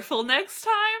 be careful next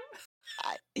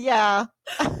time. Yeah.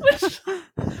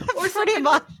 or pretty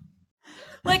much.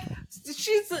 Like,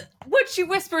 what she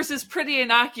whispers is pretty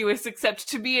innocuous, except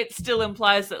to me it still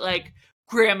implies that, like,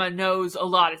 Grandma knows a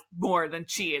lot more than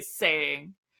she is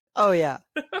saying. Oh, yeah.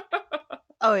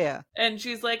 Oh, yeah. And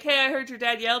she's like, hey, I heard your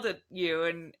dad yelled at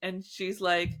you. And she's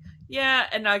like, yeah.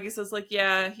 And Nagisa's like,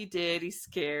 yeah, he did. He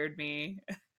scared me.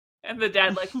 And the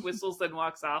dad, like, whistles and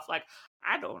walks off like,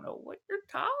 I don't know what you're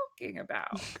talking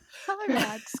about. I'm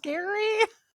not scary.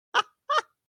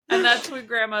 And that's when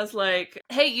Grandma's like,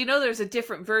 hey, there's a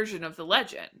different version of the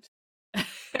legend.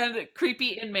 And a creepy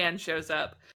Inman shows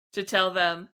up to tell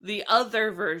them the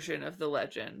other version of the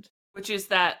legend. which is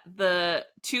that the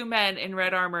two men in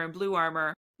red armor and blue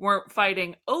armor weren't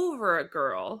fighting over a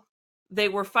girl. They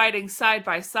were fighting side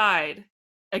by side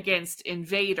against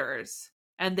invaders,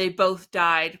 and they both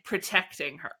died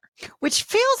protecting her. Which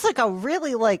feels like a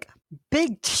really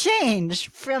big change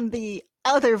from the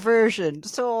other version.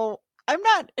 So I'm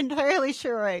not entirely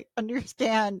sure I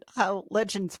understand how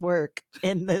legends work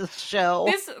in this show.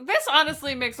 This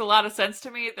honestly makes a lot of sense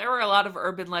to me. There were a lot of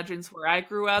urban legends where I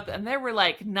grew up, and there were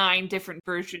 9 different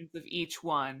versions of each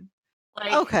one.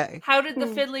 Okay. How did the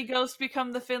Finley ghost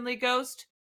become the Finley ghost?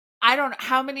 I don't know.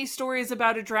 How many stories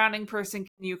about a drowning person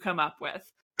can you come up with?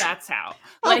 That's how.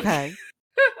 Okay.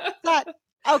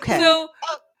 Okay. So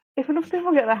if enough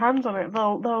people get their hands on it,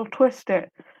 they'll twist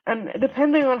it, and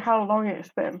depending on how long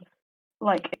it's been,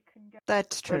 it can get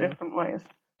that's true. different ways.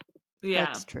 Yeah,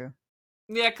 that's true.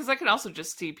 Yeah, because I can also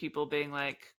just see people being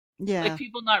yeah,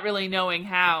 people not really knowing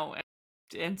how,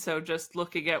 and so just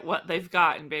looking at what they've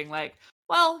got and being like,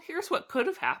 well, here's what could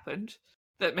have happened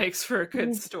that makes for a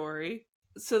good story.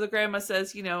 So the grandma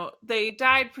says, they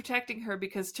died protecting her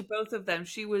because to both of them,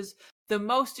 she was the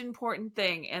most important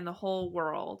thing in the whole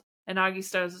world. And Nagi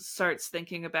starts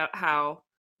thinking about how,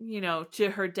 to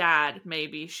her dad,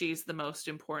 maybe she's the most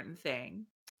important thing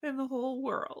in the whole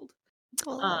world.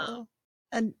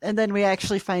 And then we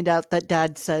actually find out that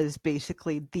Dad says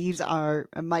basically,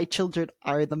 my children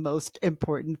are the most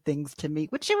important things to me,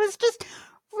 which it was just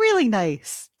really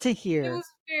nice to hear. It was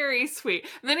very sweet.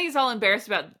 And then he's all embarrassed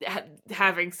about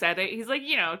having said it. He's like,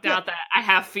 now that I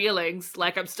have feelings,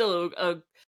 I'm still a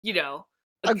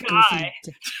guy.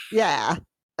 Yeah.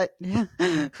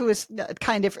 Who is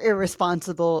kind of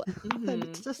irresponsible. And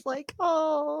it's just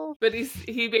oh. But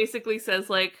he basically says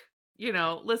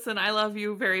listen, I love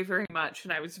you very, very much.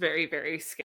 And I was very, very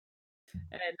scared.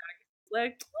 And I'm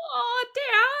like, oh,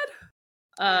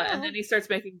 Dad. And then he starts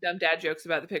making dumb dad jokes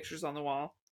about the pictures on the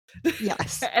wall.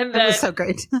 Yes. And that was so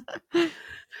great.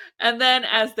 And then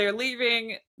as they're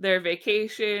leaving their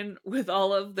vacation with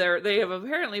all of they have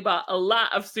apparently bought a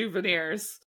lot of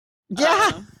souvenirs.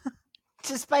 Yeah.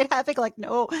 Despite having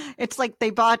it's they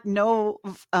bought no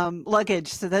luggage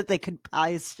so that they could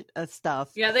buy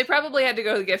stuff. Yeah, they probably had to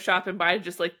go to the gift shop and buy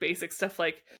just basic stuff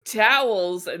like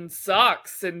towels and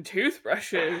socks and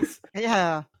toothbrushes.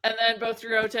 Yeah. And then both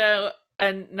Ryota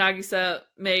and Nagisa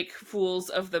make fools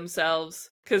of themselves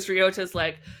because Ryota's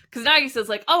because Nagisa's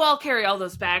oh, I'll carry all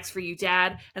those bags for you,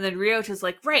 Dad. And then Ryota's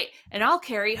right, and I'll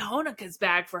carry Honoka's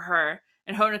bag for her.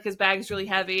 And Honoka's bag is really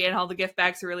heavy, and all the gift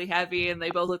bags are really heavy, and they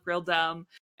both look real dumb.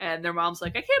 And their mom's I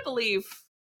can't believe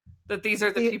that these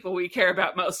are the people we care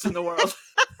about most in the world.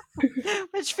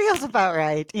 Which feels about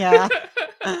right, yeah.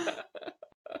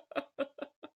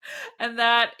 And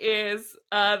that is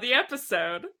the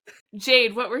episode.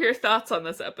 Jade, what were your thoughts on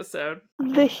this episode?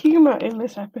 The humor in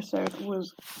this episode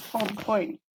was on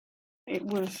point. It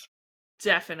was...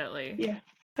 Definitely. Yeah.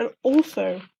 And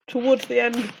also, towards the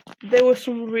end, there were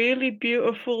some really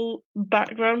beautiful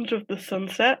backgrounds of the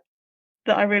sunset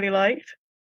that I really liked.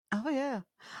 Oh yeah.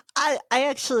 I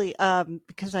actually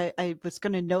because I was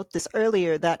going to note this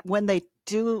earlier that when they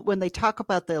talk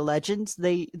about the legends,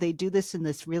 they do this in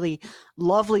this really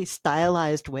lovely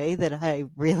stylized way that I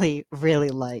really, really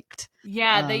liked.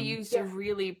 Yeah, they used a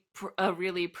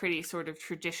really pretty sort of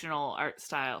traditional art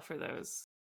style for those.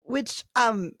 Which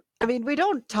we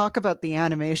don't talk about the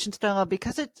animation style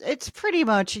because it's pretty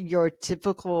much your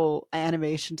typical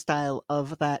animation style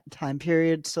of that time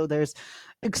period. So there's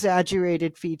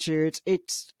exaggerated features.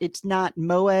 It's not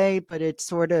moe, but it's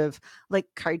sort of like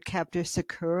Cardcaptor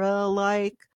Sakura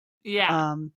like.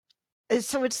 Yeah.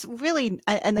 So it's really,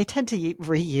 and they tend to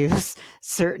reuse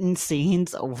certain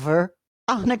scenes over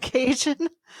on occasion.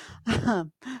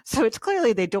 So it's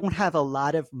clearly they don't have a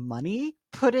lot of money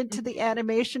put into the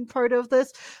animation part of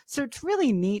this. So it's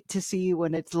really neat to see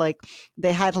when it's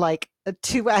they had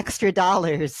 $2 extra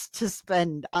to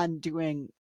spend on doing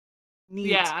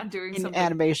doing something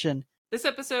animation. This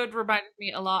episode reminded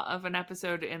me a lot of an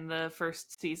episode in the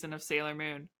first season of Sailor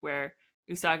Moon where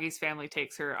Usagi's family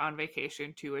takes her on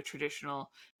vacation to a traditional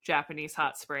Japanese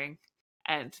hot spring,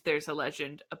 and there's a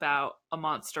legend about a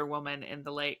monster woman in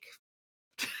the lake.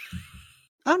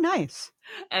 Oh, nice.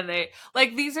 And they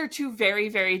these are two very,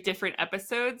 very different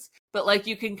episodes, but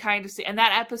you can kind of see, and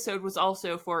that episode was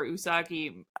also for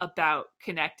Usagi about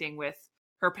connecting with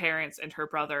her parents and her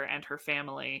brother and her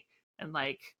family and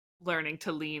learning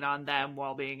to lean on them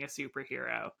while being a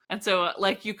superhero. And so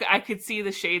I could see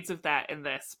the shades of that in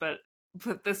this, but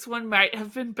this one might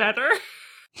have been better.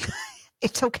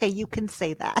 It's okay, you can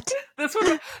say that. This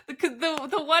one,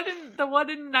 the one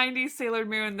in 90s Sailor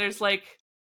Moon, there's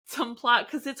some plot,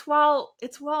 because it's while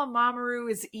Mamoru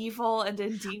is evil and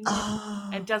in demon Oh.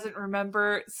 and doesn't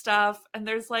remember stuff, and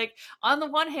there's like, on the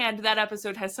one hand, that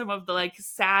episode has some of the like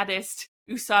saddest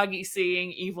Usagi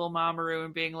seeing evil Mamoru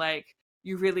and being like,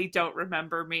 you really don't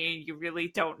remember me, you really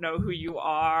don't know who you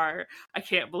are, I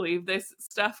can't believe this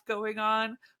stuff going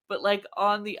on. But like,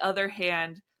 on the other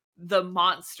hand, the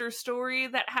monster story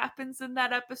that happens in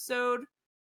that episode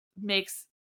makes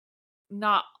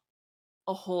not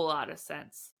a whole lot of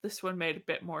sense. This one made a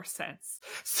bit more sense.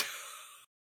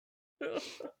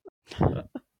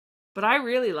 But I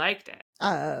really liked it.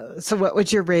 So what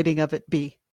would your rating of it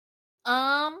be?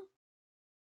 I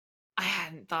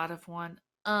hadn't thought of one.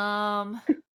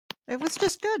 It was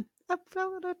just good.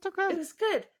 It's okay. It was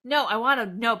good. No, I want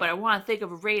to think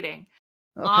of a rating.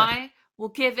 Okay. I will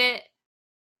give it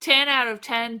 10 out of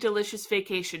 10 delicious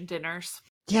vacation dinners.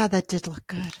 Yeah, that did look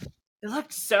good. It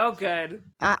looked so good.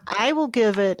 I will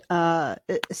give it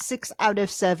 6 out of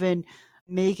 7.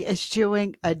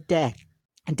 Eschewing a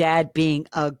dad being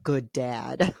a good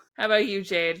dad. How about you,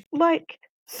 Jade? Like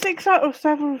 6 out of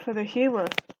 7 for the humor.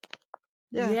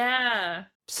 Yeah.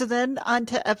 So then on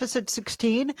to episode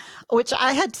 16, which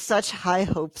I had such high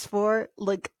hopes for,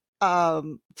 like,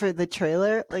 for the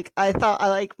trailer. Like, I thought,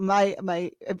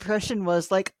 my impression was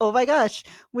like, oh my gosh,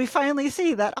 we finally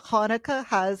see that Hanukkah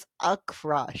has a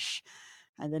crush.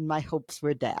 And then my hopes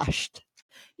were dashed.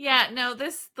 Yeah, no,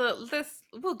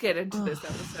 we'll get into this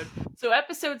episode. So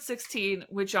episode 16,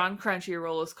 which on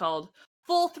Crunchyroll is called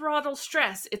Full Throttle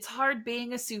Stress, It's Hard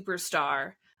Being a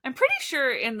Superstar. I'm pretty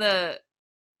sure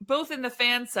both in the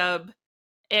fan sub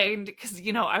and, because,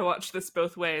 I watched this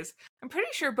both ways, I'm pretty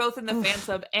sure both in the fan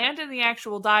sub and in the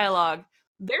actual dialogue,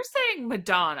 they're saying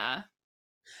Madonna.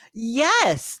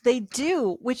 Yes, they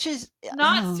do, which is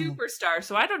not superstar,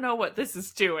 so I don't know what this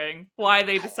is doing. Why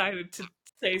they decided to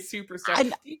say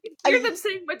superstar. You can hear them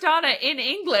saying Madonna in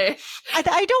English. I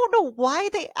don't know why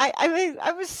they.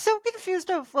 I was so confused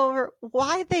over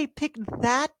why they picked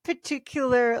that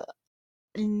particular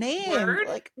name. Word?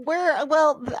 Like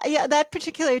that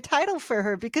particular title for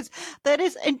her, because that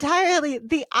is entirely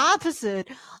the opposite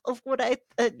of what I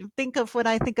think of when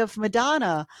I think of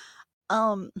Madonna.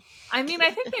 I mean,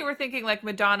 I think they were thinking like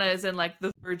Madonna is in like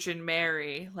the Virgin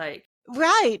Mary, like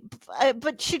right,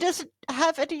 but she doesn't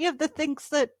have any of the things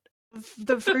that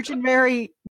the Virgin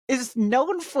Mary is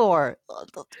known for.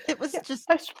 It was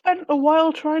just. I spent a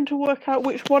while trying to work out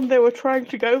which one they were trying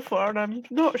to go for, and I'm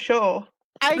not sure.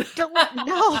 I don't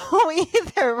know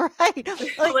either, right?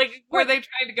 Like were they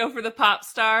trying to go for the pop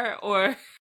star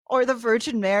or the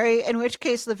Virgin Mary, in which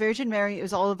case the Virgin Mary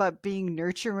is all about being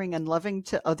nurturing and loving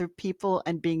to other people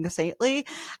and being saintly.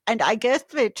 And I guess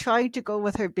they tried to go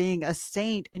with her being a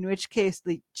saint, in which case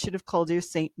they should have called her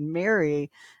Saint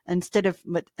Mary instead of...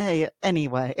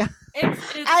 Anyway,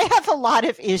 I have a lot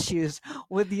of issues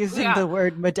with using the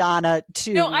word Madonna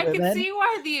to women. I can see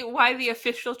why the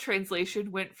official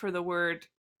translation went for the word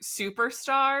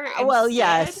superstar instead. Well,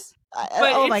 yes. But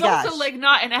it's also like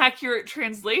not an accurate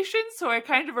translation, so I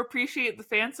kind of appreciate the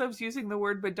fan subs using the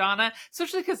word Madonna,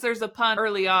 especially because there's a pun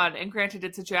early on, and granted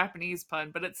it's a Japanese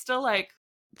pun, but it's still like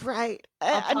right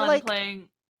a pun like, playing.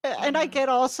 And I get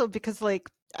also because like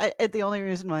the only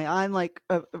reason why I'm like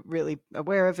really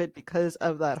aware of it because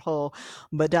of that whole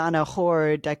Madonna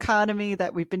horror dichotomy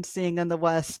that we've been seeing in the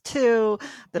West too.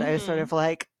 That I was sort of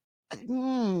like,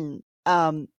 So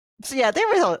yeah,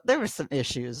 there were some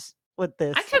issues with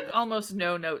this. I took almost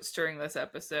no notes during this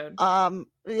episode.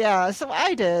 Yeah, so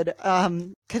I did.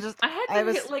 Because I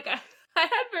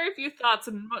had very few thoughts,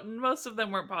 and most of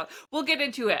them weren't positive. We'll get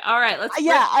into it. All right, let's. I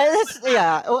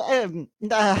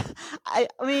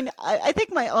mean, I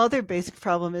think my other basic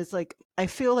problem is like I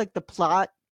feel like the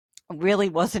plot really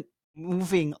wasn't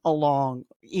moving along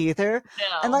either,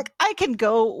 and like I can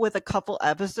go with a couple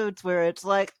episodes where it's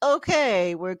like,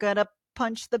 okay, we're gonna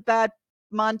punch the bad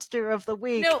monster of the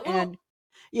week,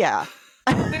 yeah.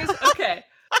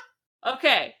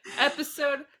 Okay.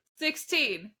 Episode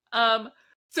 16.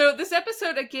 So this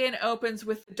episode again opens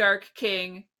with the Dark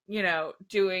King,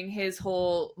 doing his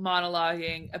whole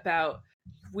monologuing about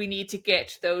we need to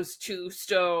get those 2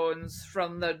 stones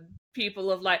from the people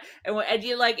of light, and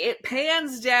it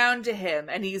pans down to him,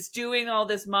 and he's doing all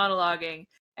this monologuing.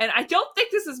 And I don't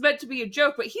think this is meant to be a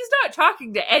joke, but he's not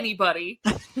talking to anybody.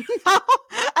 No,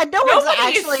 and no one's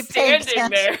actually paying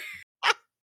attention. There.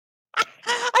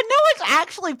 And no one's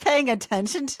actually paying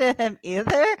attention to him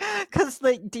either, because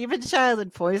like Demon Child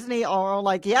and Poisony are all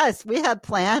like, yes, we have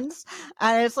plans.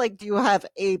 And it's like, do you have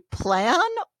a plan,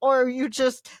 or are you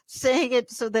just saying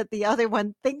it so that the other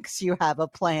one thinks you have a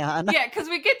plan? Yeah, because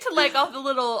we get to like all the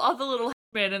little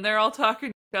men, and they're all talking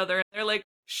to each other, and they're like,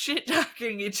 shit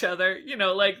talking each other,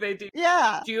 like they do.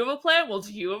 Yeah. Do you have a plan? Well,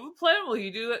 do you have a plan? Will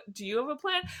you do it? Do you have a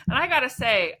plan? And I gotta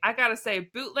say,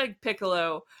 Bootleg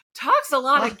Piccolo talks a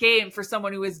lot of game for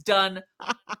someone who has done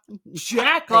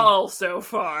jack all so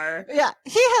far. Yeah,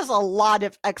 he has a lot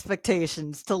of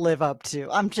expectations to live up to.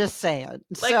 I'm just saying.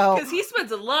 Because he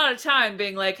spends a lot of time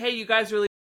being like, hey, you guys really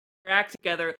act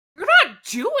together. You're not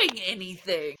doing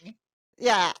anything.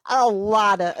 Yeah, a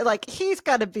lot of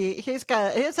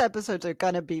his episodes are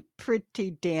gonna be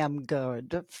pretty damn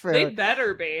good. They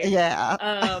better be. Yeah.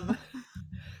 But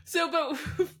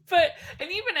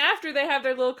and even after they have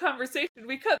their little conversation,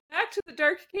 we cut back to the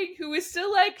Dark King, who is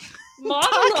still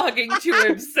monologuing to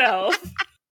himself.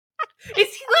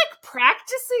 Is he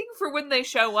practicing for when they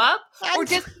show up, or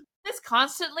just this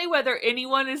constantly, whether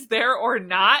anyone is there or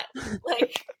not?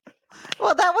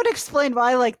 Well, that would explain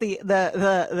why,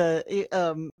 the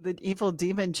evil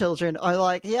demon children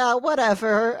are yeah,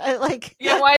 whatever.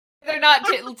 Why they're not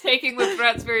taking the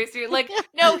threats very seriously.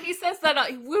 No, he says that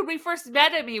when we first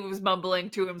met him, he was mumbling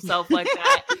to himself like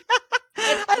that.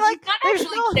 He's not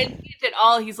actually sentient at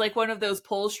all. He's like one of those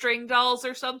pull string dolls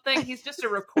or something. He's just a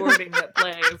recording that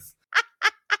plays.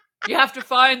 You have to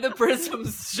find the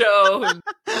prisms show.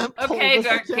 Okay,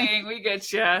 Dark King, we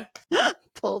get you.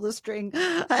 Pull the string.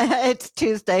 It's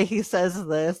Tuesday. He says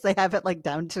this. They have it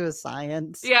down to a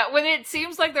science. Yeah, when it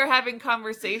seems like they're having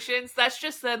conversations, that's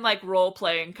just them role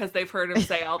playing because they've heard him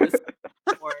say all this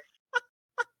before.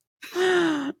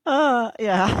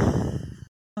 Yeah.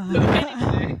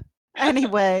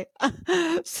 Anyway,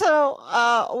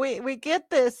 so we get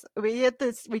a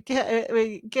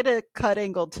cut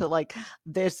angle to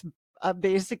this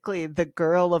basically the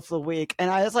girl of the week,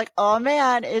 and I was like, oh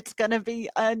man, it's gonna be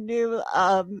a new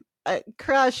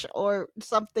crush or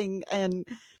something, and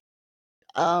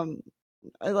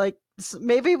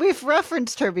maybe we've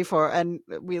referenced her before, and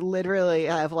we literally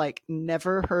have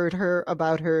never heard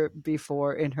about her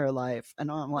before in her life,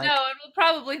 and I'm like, no, and we'll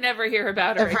probably never hear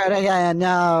about her. Yeah,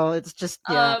 no, it's just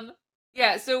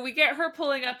yeah. So we get her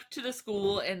pulling up to the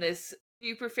school in this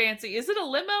super fancy. Is it a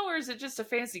limo or is it just a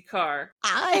fancy car?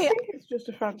 I think it's just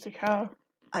a fancy car.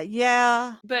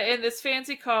 Yeah. But in this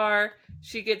fancy car,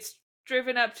 she gets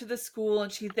driven up to the school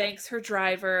and she thanks her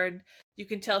driver, and you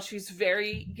can tell she's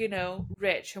very,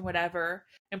 rich and whatever.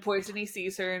 And Poisony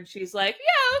sees her and she's like,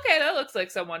 yeah, okay, that looks like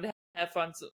someone to have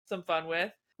some fun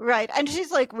with. Right. And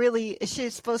she's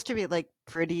she's supposed to be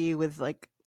pretty with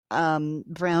brown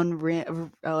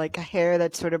hair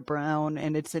that's sort of brown,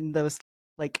 and it's in those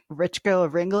rich girl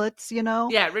ringlets,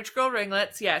 Yeah, rich girl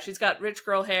ringlets. Yeah, she's got rich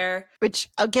girl hair. Which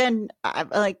again,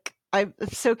 I'm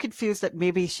so confused that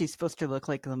maybe she's supposed to look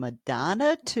like the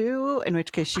Madonna too, in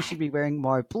which case she should be wearing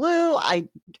more blue. I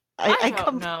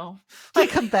don't know. I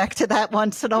come back to that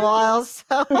once in a while.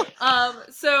 So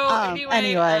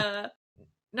anyway.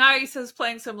 Nagisa's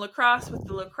playing some lacrosse with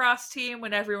the lacrosse team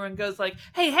when everyone goes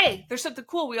hey, there's something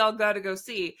cool we all gotta go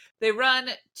see. They run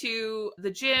to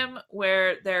the gym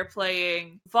where they're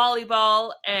playing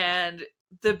volleyball, and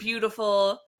the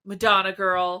beautiful Madonna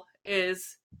girl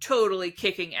is totally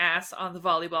kicking ass on the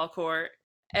volleyball court.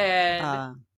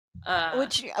 And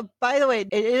which, by the way,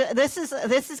 this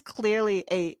is clearly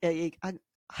a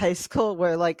high school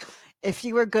where if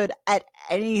you were good at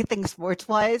anything sports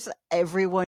wise,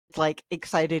 everyone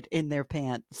excited in their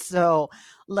pants. So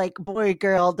boy,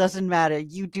 girl, doesn't matter.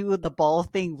 You do the ball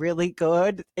thing really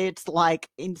good, it's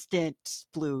instant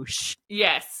sploosh.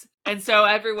 Yes. And so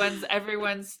everyone's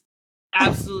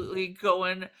absolutely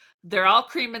going. They're all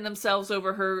creaming themselves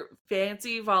over her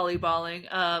fancy volleyballing.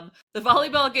 The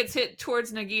volleyball gets hit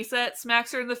towards Nagisa,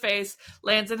 smacks her in the face,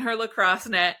 lands in her lacrosse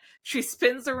net. She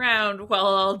spins around while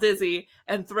all dizzy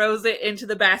and throws it into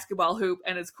the basketball hoop,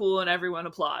 and it's cool and everyone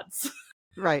applauds.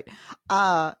 Right.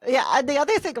 Yeah, and the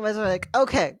other thing was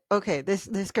okay,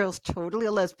 this girl's totally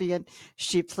a lesbian.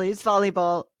 She plays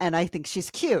volleyball and I think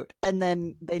she's cute. And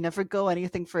then they never go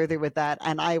anything further with that,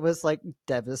 and I was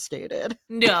devastated.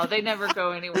 No, they never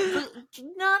go anywhere.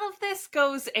 None of this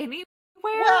goes anywhere.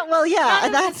 Well, yeah,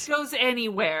 none of this goes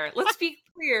anywhere. Let's be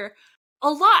clear. A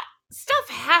lot stuff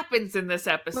happens in this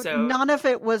episode. None of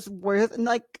it was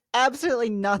absolutely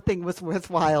nothing was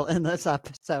worthwhile in this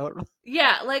episode.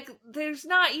 Yeah, there's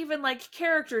not even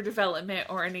character development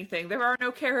or anything. There are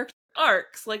no character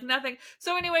arcs, nothing.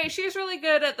 So anyway, she's really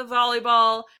good at the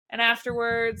volleyball, and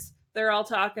afterwards they're all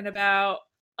talking about,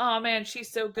 oh man, she's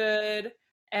so good.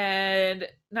 And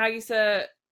Nagisa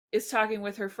is talking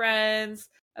with her friends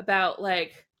about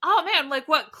oh man,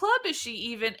 what club is she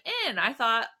even in? I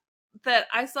thought that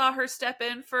I saw her step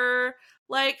in for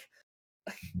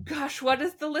gosh, what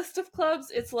is the list of clubs?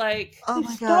 It's oh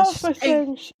my gosh,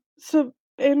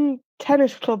 in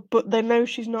tennis club, but they know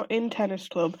she's not in tennis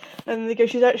club, and they go,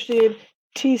 she's actually in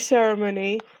tea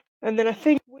ceremony, and then I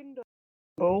think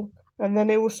window, and then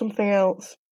it was something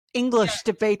else. English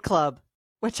debate club,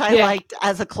 which I Yeah. liked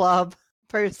as a club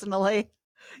personally.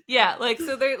 Yeah, like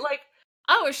so they're like,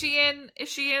 oh, is she in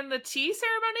the tea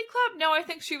ceremony club? No, I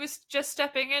think she was just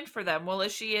stepping in for them. Well,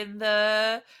 is she in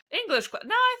the English club?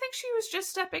 No, I think she was just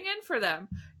stepping in for them.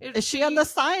 Is she in the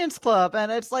science club?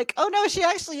 And it's like, oh no, she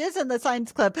actually is in the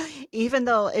science club. Even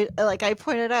though, like I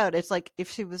pointed out, it's like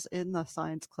if she was in the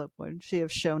science club, wouldn't she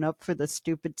have shown up for the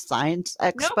stupid science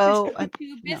expo? No, she's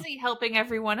too busy helping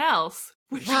everyone else.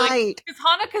 Which, right. Because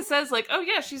Hanukkah says, like, oh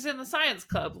yeah, she's in the science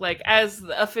club. Like, as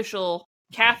the official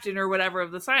captain or whatever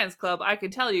of the science club, I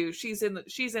can tell you she's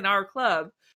in our club.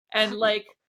 And like,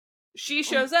 she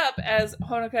shows up as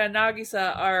Honoka and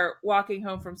Nagisa are walking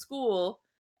home from school,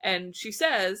 and she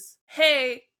says,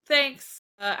 "Hey, thanks.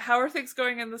 How are things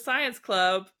going in the science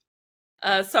club?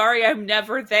 Sorry, I'm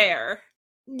never there."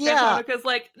 Yeah. And Honoka's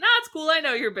like, "Nah, it's cool. I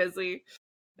know you're busy."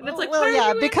 And it's like, well,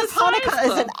 yeah, because Hanukkah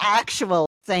is an club? actual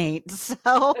saint.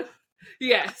 So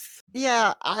yes,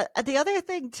 yeah. The other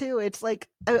thing too, it's like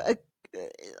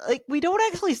we don't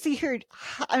actually see her.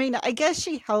 I mean, I guess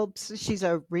she helps. She's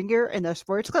a ringer in the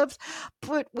sports clubs,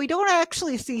 but we don't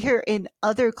actually see her in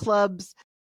other clubs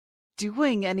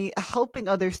doing any helping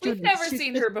other students. We've never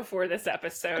seen her before this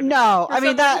episode. No, I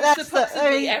mean that's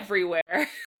supposedly everywhere.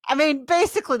 I mean,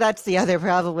 basically, that's the other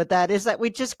problem with that is that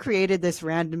we just created this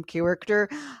random character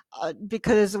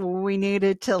because we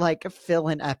needed to like fill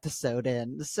an episode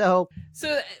in. So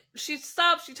she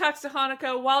stops. She talks to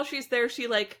Hanukkah. While she's there, she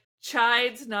like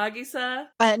chides Nagisa,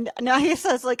 and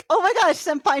Nagisa's like, "Oh my gosh,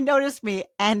 Senpai noticed me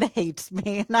and hates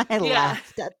me," and I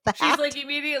laughed at that. She's like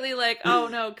immediately like, "Oh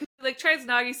no," like chides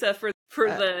Nagisa for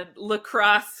the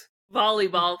lacrosse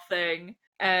volleyball thing.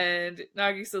 And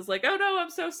Nagisa's like, "Oh no,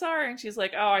 I'm so sorry." And she's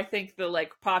like, "Oh, I think the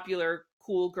like popular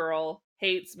cool girl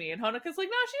hates me." And Honoka's like,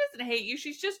 "No, she doesn't hate you.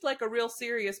 She's just like a real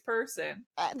serious person."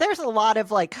 There's a lot of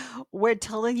like, we're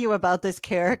telling you about this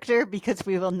character because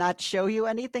we will not show you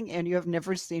anything, and you have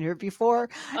never seen her before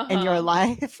in your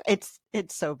life. It's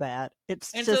so bad.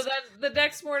 It's and just... so then the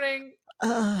next morning.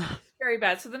 Very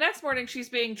bad. So the next morning she's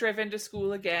being driven to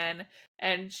school again,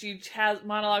 and she has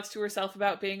monologues to herself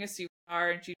about being a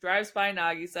superstar, and she drives by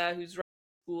Nagisa, who's running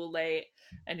to school late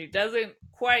and who doesn't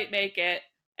quite make it,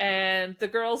 and the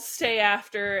girls stay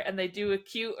after and they do a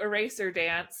cute eraser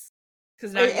dance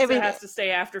because Nagisa has to stay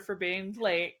after for being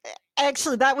late.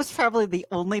 Actually, that was probably the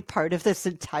only part of this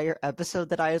entire episode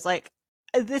that I was like,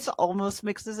 this almost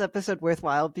makes this episode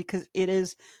worthwhile because it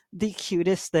is the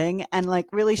cutest thing and like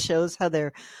really shows how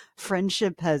their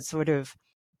friendship has sort of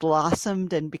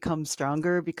blossomed and become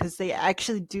stronger because they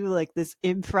actually do like this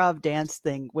improv dance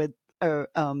thing with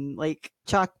like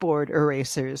chalkboard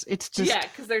erasers. It's just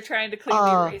because they're trying to clean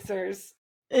the erasers.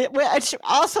 It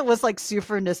also was like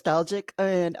super nostalgic.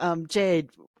 And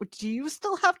Jade, do you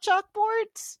still have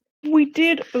chalkboards? We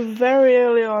did very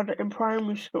early on in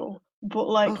primary school. But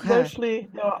like mostly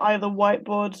they were either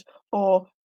whiteboards or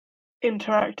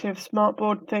interactive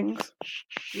smartboard things.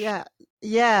 Yeah.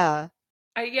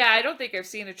 I don't think I've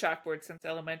seen a chalkboard since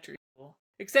elementary school,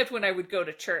 except when I would go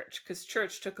to church, because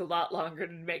church took a lot longer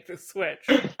to make the switch.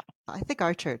 I think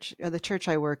our church, the church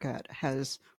I work at,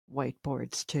 has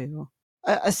whiteboards too.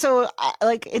 So,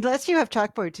 like, unless you have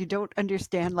chalkboards, you don't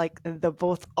understand like the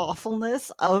both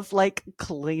awfulness of like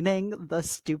cleaning the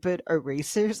stupid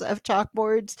erasers of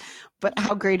chalkboards, but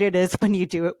how great it is when you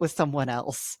do it with someone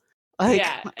else. Like,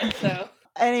 and so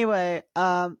anyway,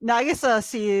 Nagisa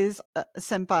sees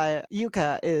Senpai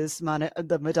Yuka is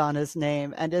the Madonna's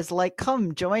name and is like,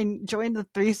 "Come join the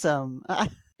threesome."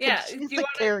 Yeah, do you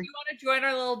want to join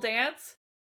our little dance?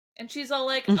 And she's all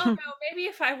like, "Oh no, maybe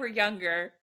if I were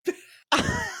younger."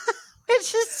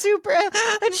 It's just super,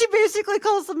 and she basically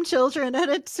calls them children,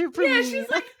 and it's super. Yeah, she's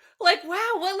like,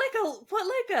 wow, what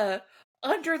like a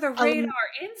under the radar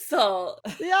insult.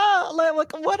 Yeah, like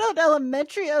what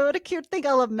a cute thing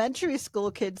elementary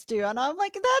school kids do, and I'm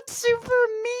like, that's super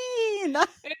mean.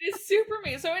 It is super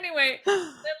mean. So anyway,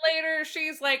 then later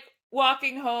she's like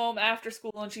walking home after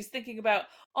school, and she's thinking about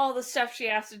all the stuff she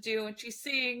has to do, and she's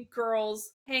seeing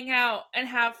girls hang out and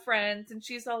have friends, and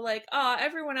she's all like, "Oh,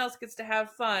 everyone else gets to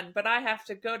have fun, but I have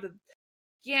to go to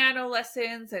piano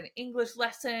lessons and English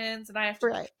lessons, and I have to,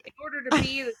 in order to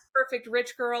be the perfect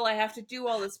rich girl, I have to do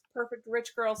all this perfect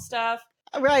rich girl stuff."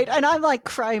 Right, and I'm like,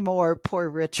 cry more, poor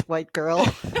rich white girl.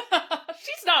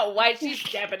 She's not white, she's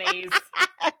Japanese.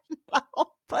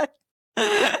 No, but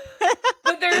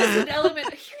there is an element.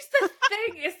 Here's the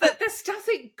thing: is that this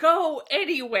doesn't go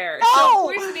anywhere. No!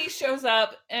 So Poisony shows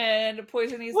up, and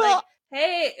Poisony's like,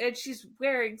 hey, and she's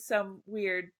wearing some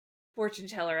weird fortune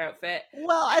teller outfit.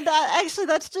 Well, and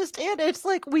that's just it. It's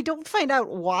like we don't find out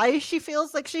why she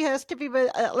feels like she has to be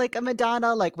like a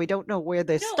Madonna. Like we don't know where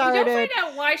this No, we don't started find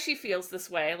out why she feels this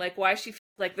way. Like why she feels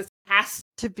like this has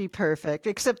to be perfect,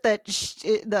 except that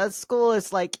the school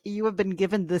is like, you have been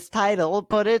given this title,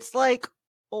 but it's like,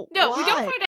 No, why? we don't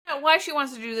find out why she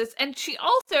wants to do this, and she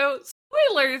also,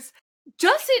 spoilers,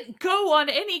 doesn't go on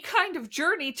any kind of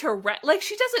journey to like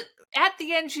she doesn't. At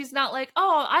the end, she's not like,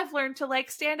 oh, I've learned to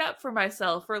like stand up for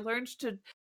myself or learned to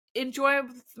enjoy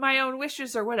my own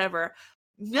wishes or whatever.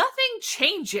 Nothing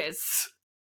changes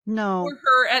No. for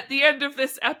her at the end of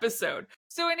this episode.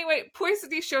 So anyway,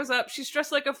 Poisony shows up. She's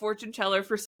dressed like a fortune teller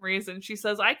for some reason. She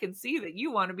says, I can see that you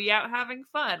want to be out having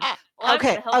fun. Well,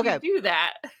 okay, I'm going to help you do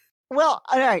that. Well,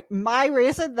 all right. My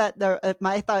reason that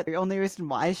my thought, the only reason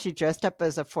why she dressed up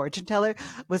as a fortune teller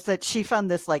was that she found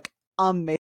this like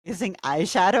amazing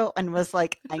eyeshadow and was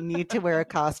like, I need to wear a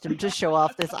costume to show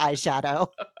off this eyeshadow.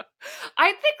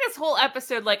 I think this whole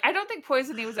episode, like, I don't think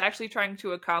Poisony was actually trying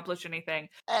to accomplish anything.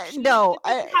 No,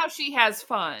 this is how she has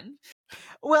fun.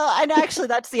 Well, and actually,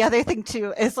 that's the other thing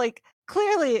too. Is like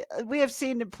clearly we have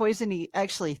seen Poisony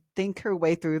actually think her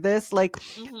way through this. Like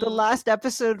the last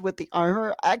episode with the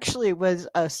armor actually was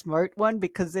a smart one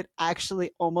because it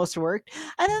actually almost worked.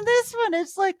 And in this one,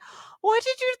 it's like, what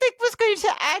did you think was going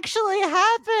to actually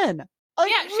happen?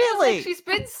 Like, yeah, really? She's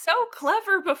been so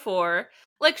clever before.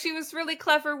 Like she was really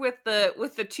clever with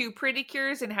the two pretty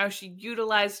cures and how she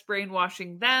utilized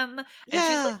brainwashing them. And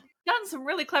she's like done some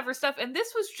really clever stuff. And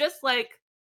this was just like,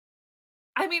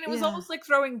 I mean, it was almost like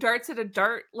throwing darts at a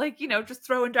dart, like, you know, just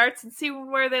throwing darts and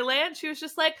seeing where they land. She was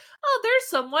just like, oh, there's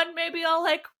someone, maybe I'll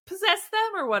like possess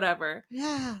them or whatever.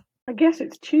 Yeah. I guess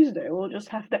it's Tuesday. We'll just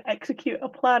have to execute a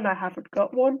plan. I haven't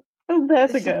got one. Oh,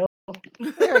 there's a girl.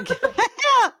 There we go.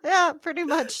 yeah, pretty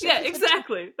much. Yeah,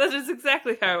 exactly. That is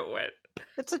exactly how it went.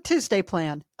 It's a Tuesday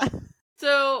plan.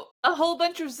 So a whole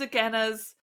bunch of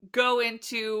Zakenas go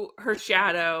into her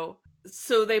shadow.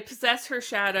 So they possess her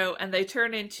shadow and they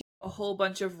turn into a whole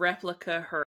bunch of replica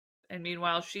her. And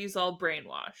meanwhile, she's all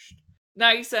brainwashed.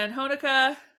 Nagisa and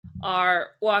Honoka are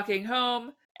walking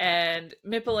home, and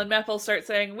Mipple and Meppel start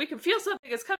saying, we can feel something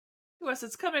is coming to us,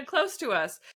 it's coming close to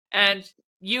us. And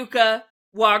Yuka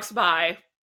walks by.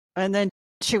 And then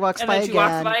she walks by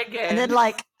again.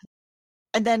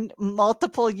 And then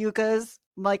multiple Yukas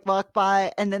like walk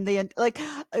by, and then they like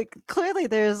clearly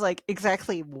there's like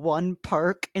exactly one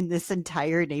park in this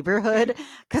entire neighborhood,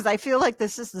 because I feel like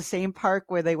this is the same park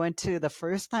where they went to the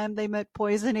first time they met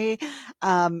Poisony,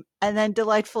 and then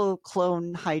delightful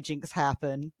clone hijinks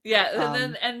happen. Yeah,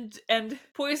 and then and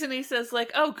Poisony says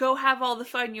like, oh, go have all the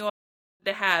fun you want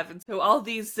to have. And so all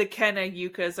these Zakena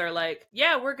Yukas are like,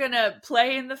 yeah, we're gonna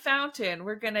play in the fountain,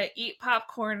 we're gonna eat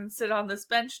popcorn and sit on this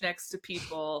bench next to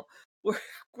people.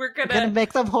 We're gonna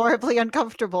make them horribly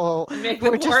uncomfortable. Make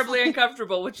them horribly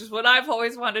uncomfortable, which is what I've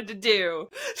always wanted to do.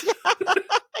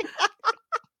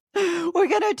 We're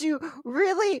gonna do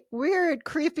really weird,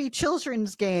 creepy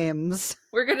children's games.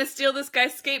 We're gonna steal this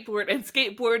guy's skateboard and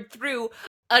skateboard through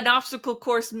an obstacle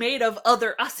course made of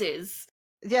other us's.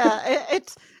 Yeah,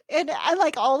 and I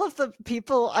like all of the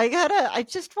people. I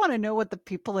just want to know what the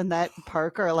people in that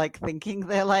park are like thinking.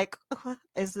 They're like,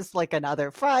 is this like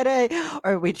another Friday?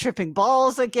 Are we tripping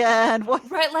balls again? What?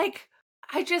 Right, like,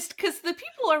 because the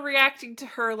people are reacting to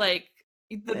her, like,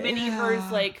 the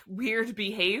mini-ver's, like, weird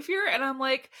behavior, and I'm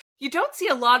like, you don't see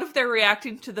a lot of their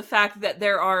reacting to the fact that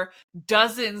there are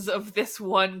dozens of this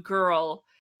one girl,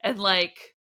 and,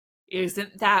 like,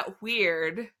 isn't that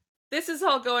weird? This is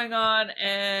all going on,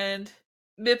 and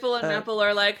Mipple and Meppel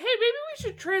are like, hey, maybe we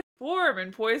should transform,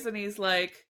 and Poisony's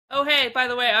like, oh, hey, by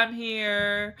the way, I'm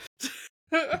here.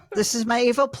 This is my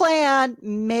evil plan,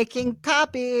 making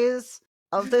copies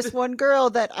of this one girl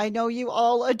that I know you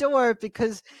all adore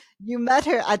because you met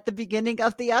her at the beginning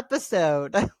of the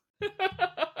episode.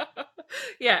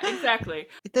 Yeah, exactly.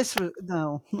 This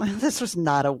was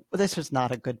not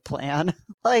a good plan.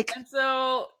 Like, and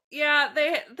so yeah,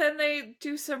 they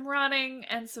do some running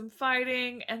and some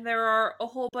fighting, and there are a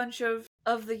whole bunch of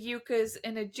the Yukas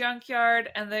in a junkyard,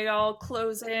 and they all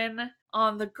close in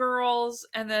on the girls,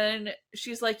 and then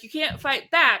she's like, you can't fight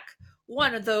back.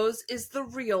 One of those is the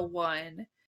real one.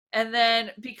 And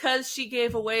then because she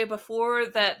gave away before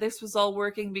that this was all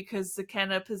working because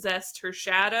Zakena possessed her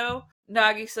shadow,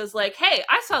 Nagi says like, hey,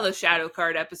 I saw the shadow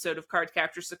card episode of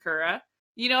Cardcaptor Sakura.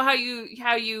 You know how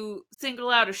you single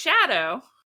out a shadow?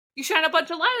 You shine a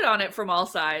bunch of light on it from all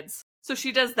sides. So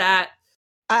she does that.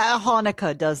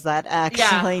 Hanukkah does that,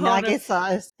 actually. Hanukkah.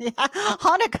 Nagisa yeah,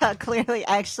 Hanukkah clearly,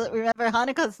 actually. Remember,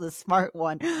 Hanukkah's the smart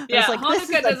one. Yeah, It's like, this is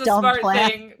Hanukkah does a dumb smart plan.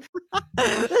 thing.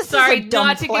 This Sorry, is a dumb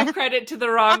not to plan. give credit to the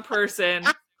wrong person.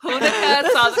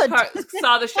 Hanukkah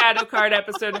saw the Shadow Card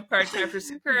episode of Card Time for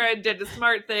Sakura and did a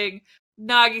smart thing.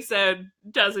 Nagisa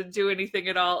doesn't do anything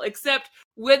at all, except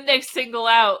when they single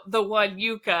out the one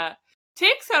Yuka,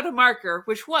 takes out a marker,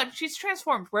 which one, she's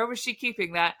transformed. Where was she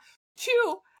keeping that?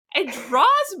 Two, and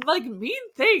draws like mean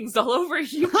things all over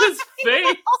Yuka's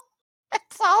face.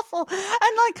 It's awful. And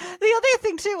like the other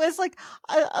thing too is like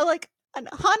and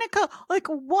Hanukkah like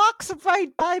walks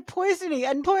right by Poisony,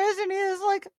 and Poisony is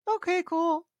like, okay,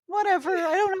 cool, whatever.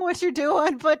 I don't know what you're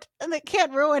doing, but it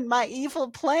can't ruin my evil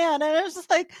plan. And it's just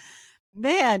like,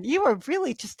 man, you were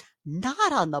really just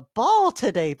not on the ball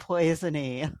today,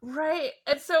 Poisony. Right.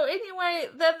 And so anyway,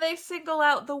 then they single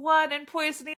out the one, and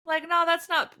Poisony's like, no, that's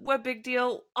not a big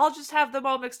deal. I'll just have them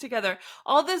all mixed together.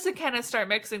 All this and kind of start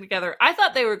mixing together. I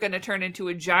thought they were going to turn into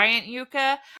a giant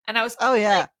Yuka, and I was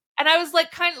and I was like,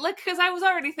 kind of like, because I was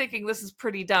already thinking this is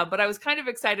pretty dumb, but I was kind of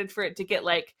excited for it to get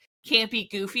like campy,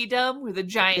 goofy dumb with a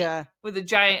giant,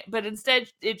 but instead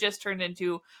it just turned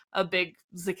into a big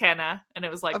Zakena, and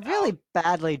it was like a really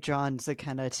badly drawn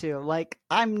Zakena too. Like,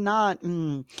 I'm not. I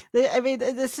mean,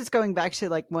 this is going back to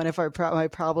like one of my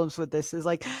problems with this is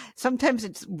like sometimes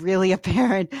it's really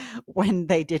apparent when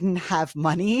they didn't have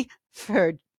money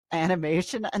for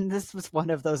animation, and this was one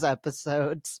of those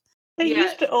episodes. They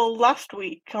used it all last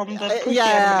week on the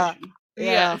animation.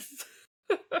 Yes.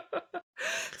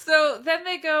 So then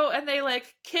they go and they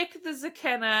like kick the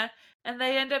Zakena, and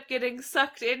they end up getting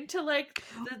sucked into like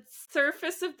the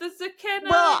surface of the Zakena.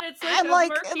 Well, and it's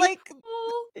like a murky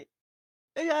pool.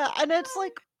 Yeah, and it's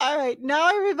like, all right, now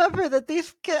I remember that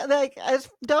these like as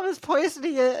dumb as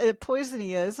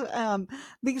Poisony is,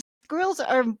 these girls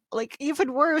are like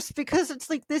even worse because it's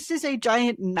like this is a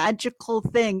giant magical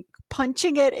thing.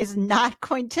 Punching it is not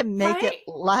going to make it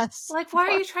less. Like, why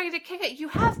are you trying to kick it? You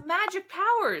have magic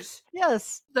powers.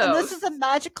 Yes, and this is a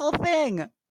magical thing.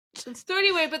 So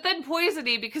anyway, but then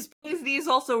Poisony, because Poisony is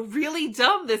also really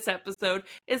dumb this episode,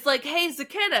 is like, hey,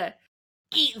 Zakena,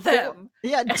 eat them.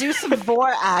 Yeah, do some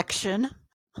vor action.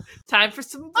 Time for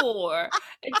some vor.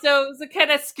 And so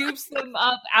Zakena scoops them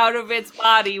up out of its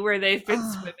body where they've been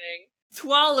swimming,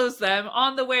 swallows them.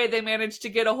 On the way, they manage to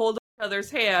get a hold of each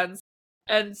other's hands,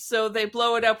 and so they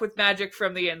blow it up with magic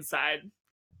from the inside.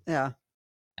 Yeah.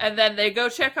 And then they go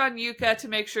check on Yuka to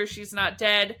make sure she's not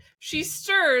dead. She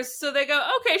stirs, so they go,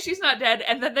 okay, she's not dead.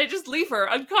 And then they just leave her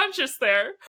unconscious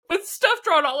there with stuff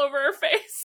drawn all over her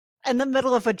face. In the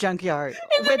middle of a junkyard.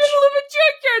 In the middle of a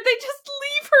junkyard. They just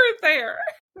leave her there.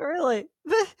 Really?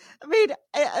 I mean,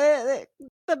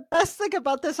 the best thing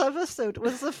about this episode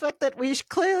was the fact that we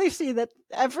clearly see that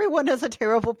everyone is a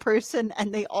terrible person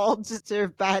and they all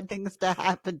deserve bad things to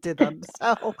happen to them.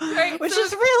 So, which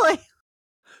is really...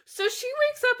 So she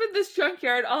wakes up in this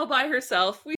junkyard all by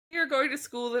herself. We see her going to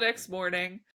school the next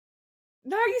morning.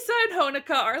 Nagisa and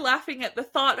Honoka are laughing at the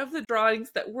thought of the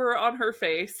drawings that were on her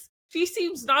face. She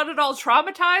seems not at all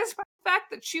traumatized by the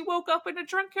fact that she woke up in a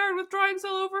junkyard with drawings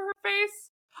all over her face.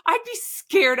 I'd be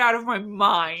scared out of my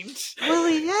mind. Well,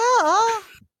 yeah.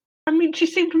 I mean, she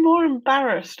seemed more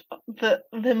embarrassed that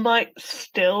there might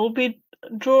still be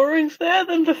drawings there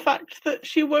than the fact that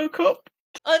she woke up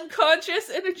unconscious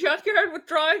in a junkyard with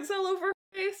drawings all over her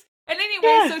face. And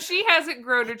anyway, so she hasn't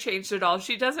grown or changed at all.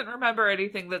 She doesn't remember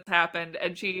anything that's happened,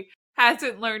 and she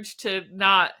hasn't learned to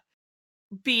not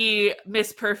be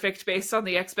Miss Perfect based on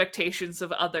the expectations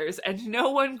of others. And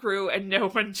no one grew and no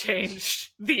one changed.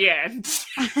 The end.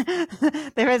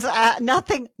 There is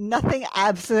nothing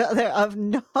absolutely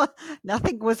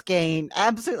nothing was gained.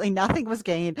 Absolutely nothing was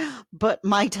gained, but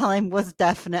my time was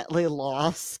definitely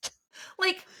lost.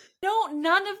 Like, no,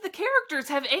 none of the characters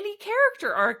have any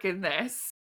character arc in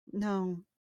this. No.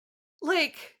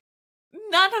 Like,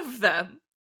 none of them.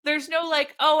 There's no,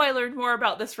 like, oh, I learned more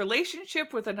about this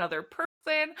relationship with another person.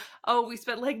 Oh, we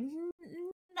spent, like,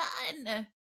 none.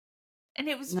 And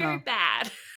it was very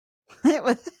bad. It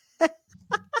was...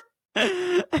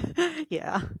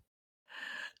 Yeah.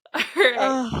 All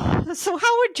right. So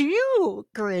how would you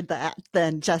grade that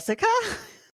then, Jessica?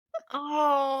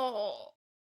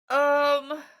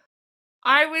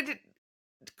 I would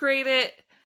grade it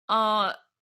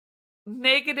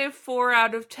 -4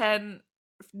 out of 10.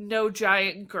 No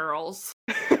giant girls.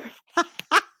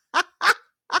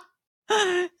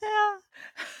 Yeah.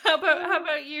 How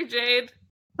about you, Jade?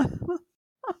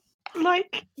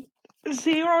 Like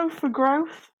 0 for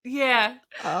growth. Yeah.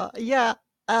 Yeah.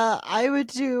 I would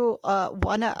do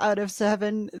 1 out of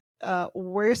 7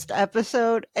 worst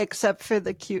episode except for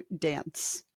the cute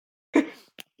dance.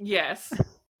 Yes.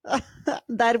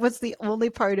 That was the only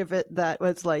part of it that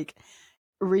was like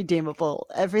redeemable.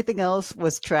 Everything else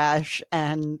was trash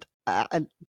and ugh,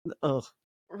 just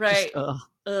Right. ugh.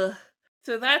 Ugh.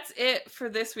 So that's it for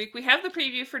this week. We have the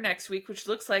preview for next week, which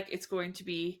looks like it's going to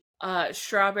be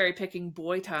strawberry picking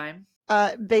boy time.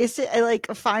 Basically, like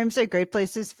farms are great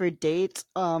places for dates.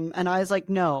 And I was like,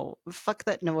 no, fuck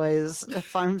that noise.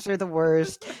 Farms are the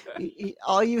worst.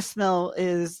 All you smell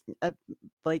is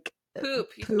like Poop.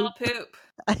 You poop. smell poop.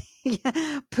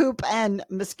 Poop and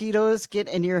mosquitoes get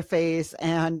in your face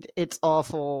and it's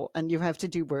awful and you have to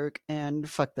do work and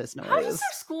fuck this noise. How does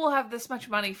our school have this much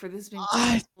money for this many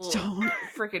I don't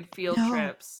freaking field know.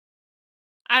 trips?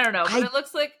 I don't know, but I it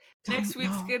looks like next don't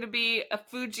week's know. gonna be a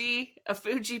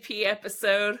Fuji P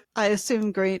episode. I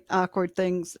assume great awkward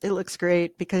things. It looks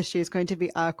great because she's going to be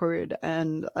awkward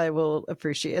and I will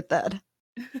appreciate that.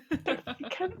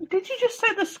 Did you just say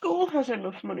the school has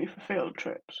enough money for field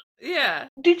trips? Yeah,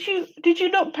 Did you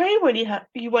not pay when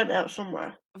you went out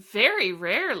somewhere? very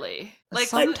rarely. Like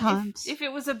Sometimes. if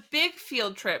it was a big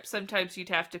field trip, sometimes you'd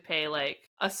have to pay like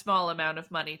a small amount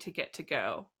of money to get to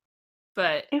go.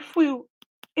 But If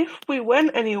we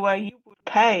went anywhere, you would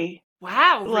pay.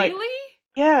 wow, Like, really?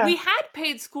 Yeah. We had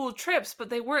paid school trips, but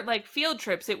they weren't like field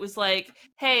trips. It was like,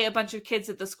 hey, a bunch of kids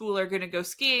at the school are going to go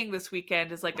skiing this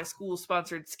weekend as like a school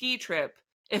sponsored ski trip.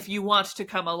 If you want to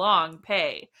come along,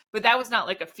 pay. But that was not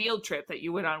like a field trip that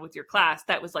you went on with your class.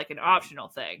 That was like an optional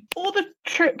thing. All the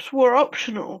trips were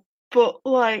optional, but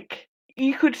like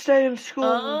you could stay in school.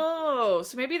 Oh,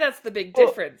 so maybe that's the big Well,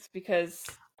 difference because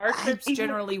our trips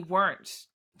generally weren't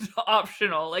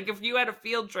optional. Like if you had a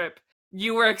field trip,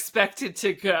 you were expected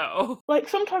to go. Like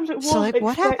sometimes it was So like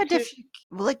what happened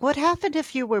expected. what happened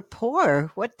if you were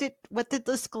poor? What did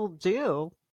the school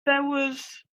do? There was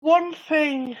one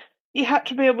thing you had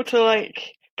to be able to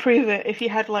like prove it if you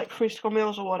had like free school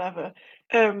meals or whatever.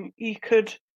 You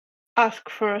could ask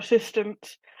for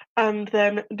assistance, and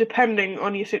then depending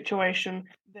on your situation,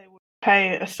 they would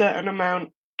pay a certain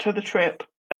amount to the trip.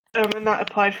 And that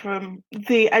applied from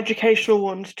the educational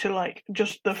ones to like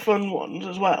just the fun ones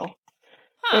as well.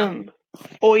 Huh.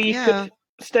 Or you Yeah. could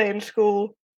stay in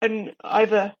school and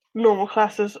either normal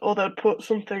classes, or they'd put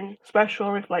something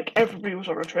special if like everybody was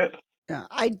on a trip. Yeah,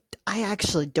 I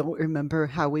actually don't remember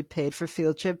how we paid for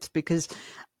field trips because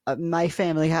my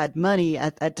family had money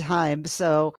at that time,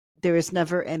 so there was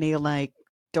never any like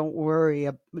don't worry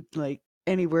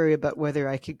any worry about whether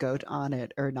I could go on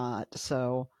it or not.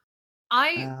 So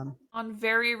On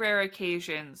very rare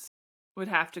occasions, would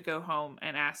have to go home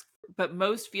and ask. But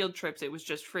most field trips, it was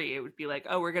just free. It would be like,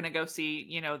 oh, we're going to go see,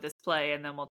 this play, and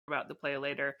then we'll talk about the play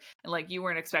later. And like, you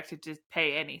weren't expected to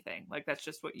pay anything. Like, that's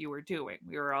just what you were doing.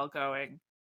 We're all going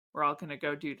to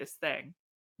go do this thing.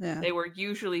 yeah. They were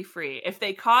usually free. If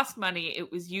they cost money, it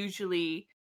was usually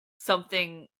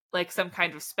something like some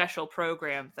kind of special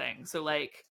program thing. So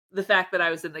like the fact that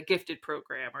I was in the gifted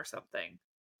program or something,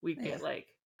 we'd get like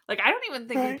I don't even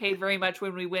think we paid very much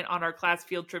when we went on our class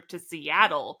field trip to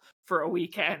Seattle for a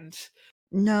weekend.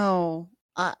 No.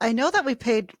 I know that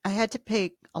I had to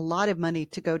pay a lot of money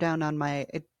to go down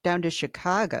to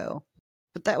Chicago,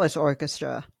 but that was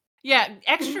orchestra. Yeah,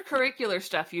 extracurricular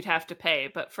stuff you'd have to pay,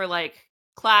 but for like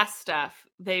class stuff,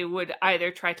 they would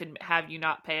either try to have you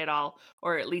not pay at all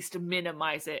or at least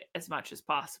minimize it as much as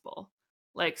possible.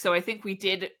 Like, so I think we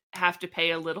did have to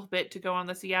pay a little bit to go on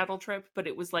the Seattle trip, but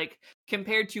it was like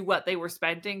compared to what they were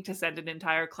spending to send an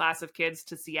entire class of kids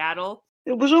to Seattle.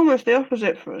 It was almost the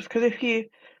opposite for us, because if you,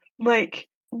 like,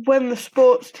 when the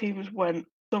sports teams went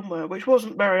somewhere, which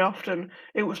wasn't very often,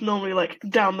 it was normally like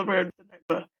down the road.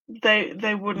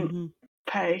 They wouldn't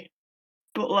pay,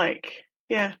 but like,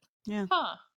 yeah.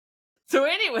 Huh. So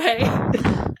anyway,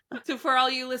 so for all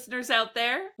you listeners out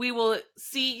there, we will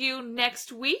see you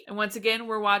next week. And once again,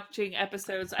 we're watching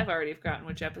episodes. I've already forgotten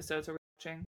which episodes we're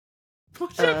watching.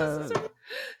 Which episodes are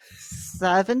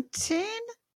 17?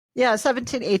 Yeah,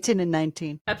 17, 18, and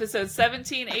 19. Episodes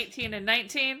 17, 18, and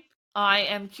 19. I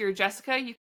am Cure Jessica.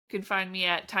 You can find me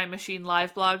at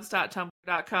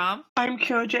timemacineliveblogs.tumblr.com. I'm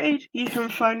Cure Jade. You can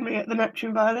find me at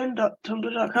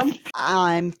theneptuneviolin.tumblr.com.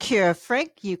 I'm Kira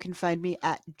Frank. You can find me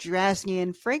at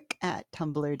drasnianfrank at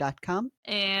tumblr.com.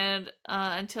 And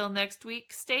until next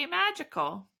week, stay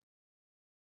magical.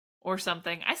 Or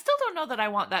something. I still don't know that I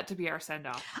want that to be our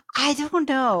send-off. I don't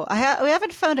know. We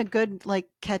haven't found a good like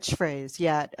catchphrase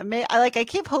yet. I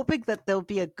keep hoping that there'll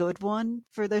be a good one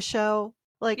for the show.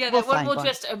 Like, yeah, we'll that one will find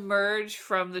just emerge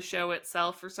from the show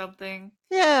itself or something.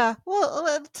 Yeah,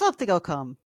 well, something will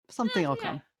come. Something will Yeah,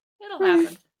 come. it'll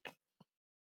happen.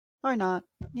 Or not,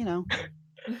 you know.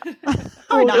 Or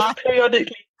Or we'll not.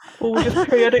 just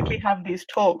periodically have these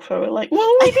talks where we're like,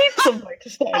 well, we need somebody to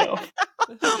sign off.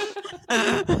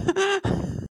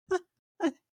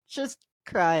 Just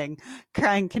crying.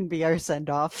 Crying can be our send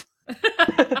off.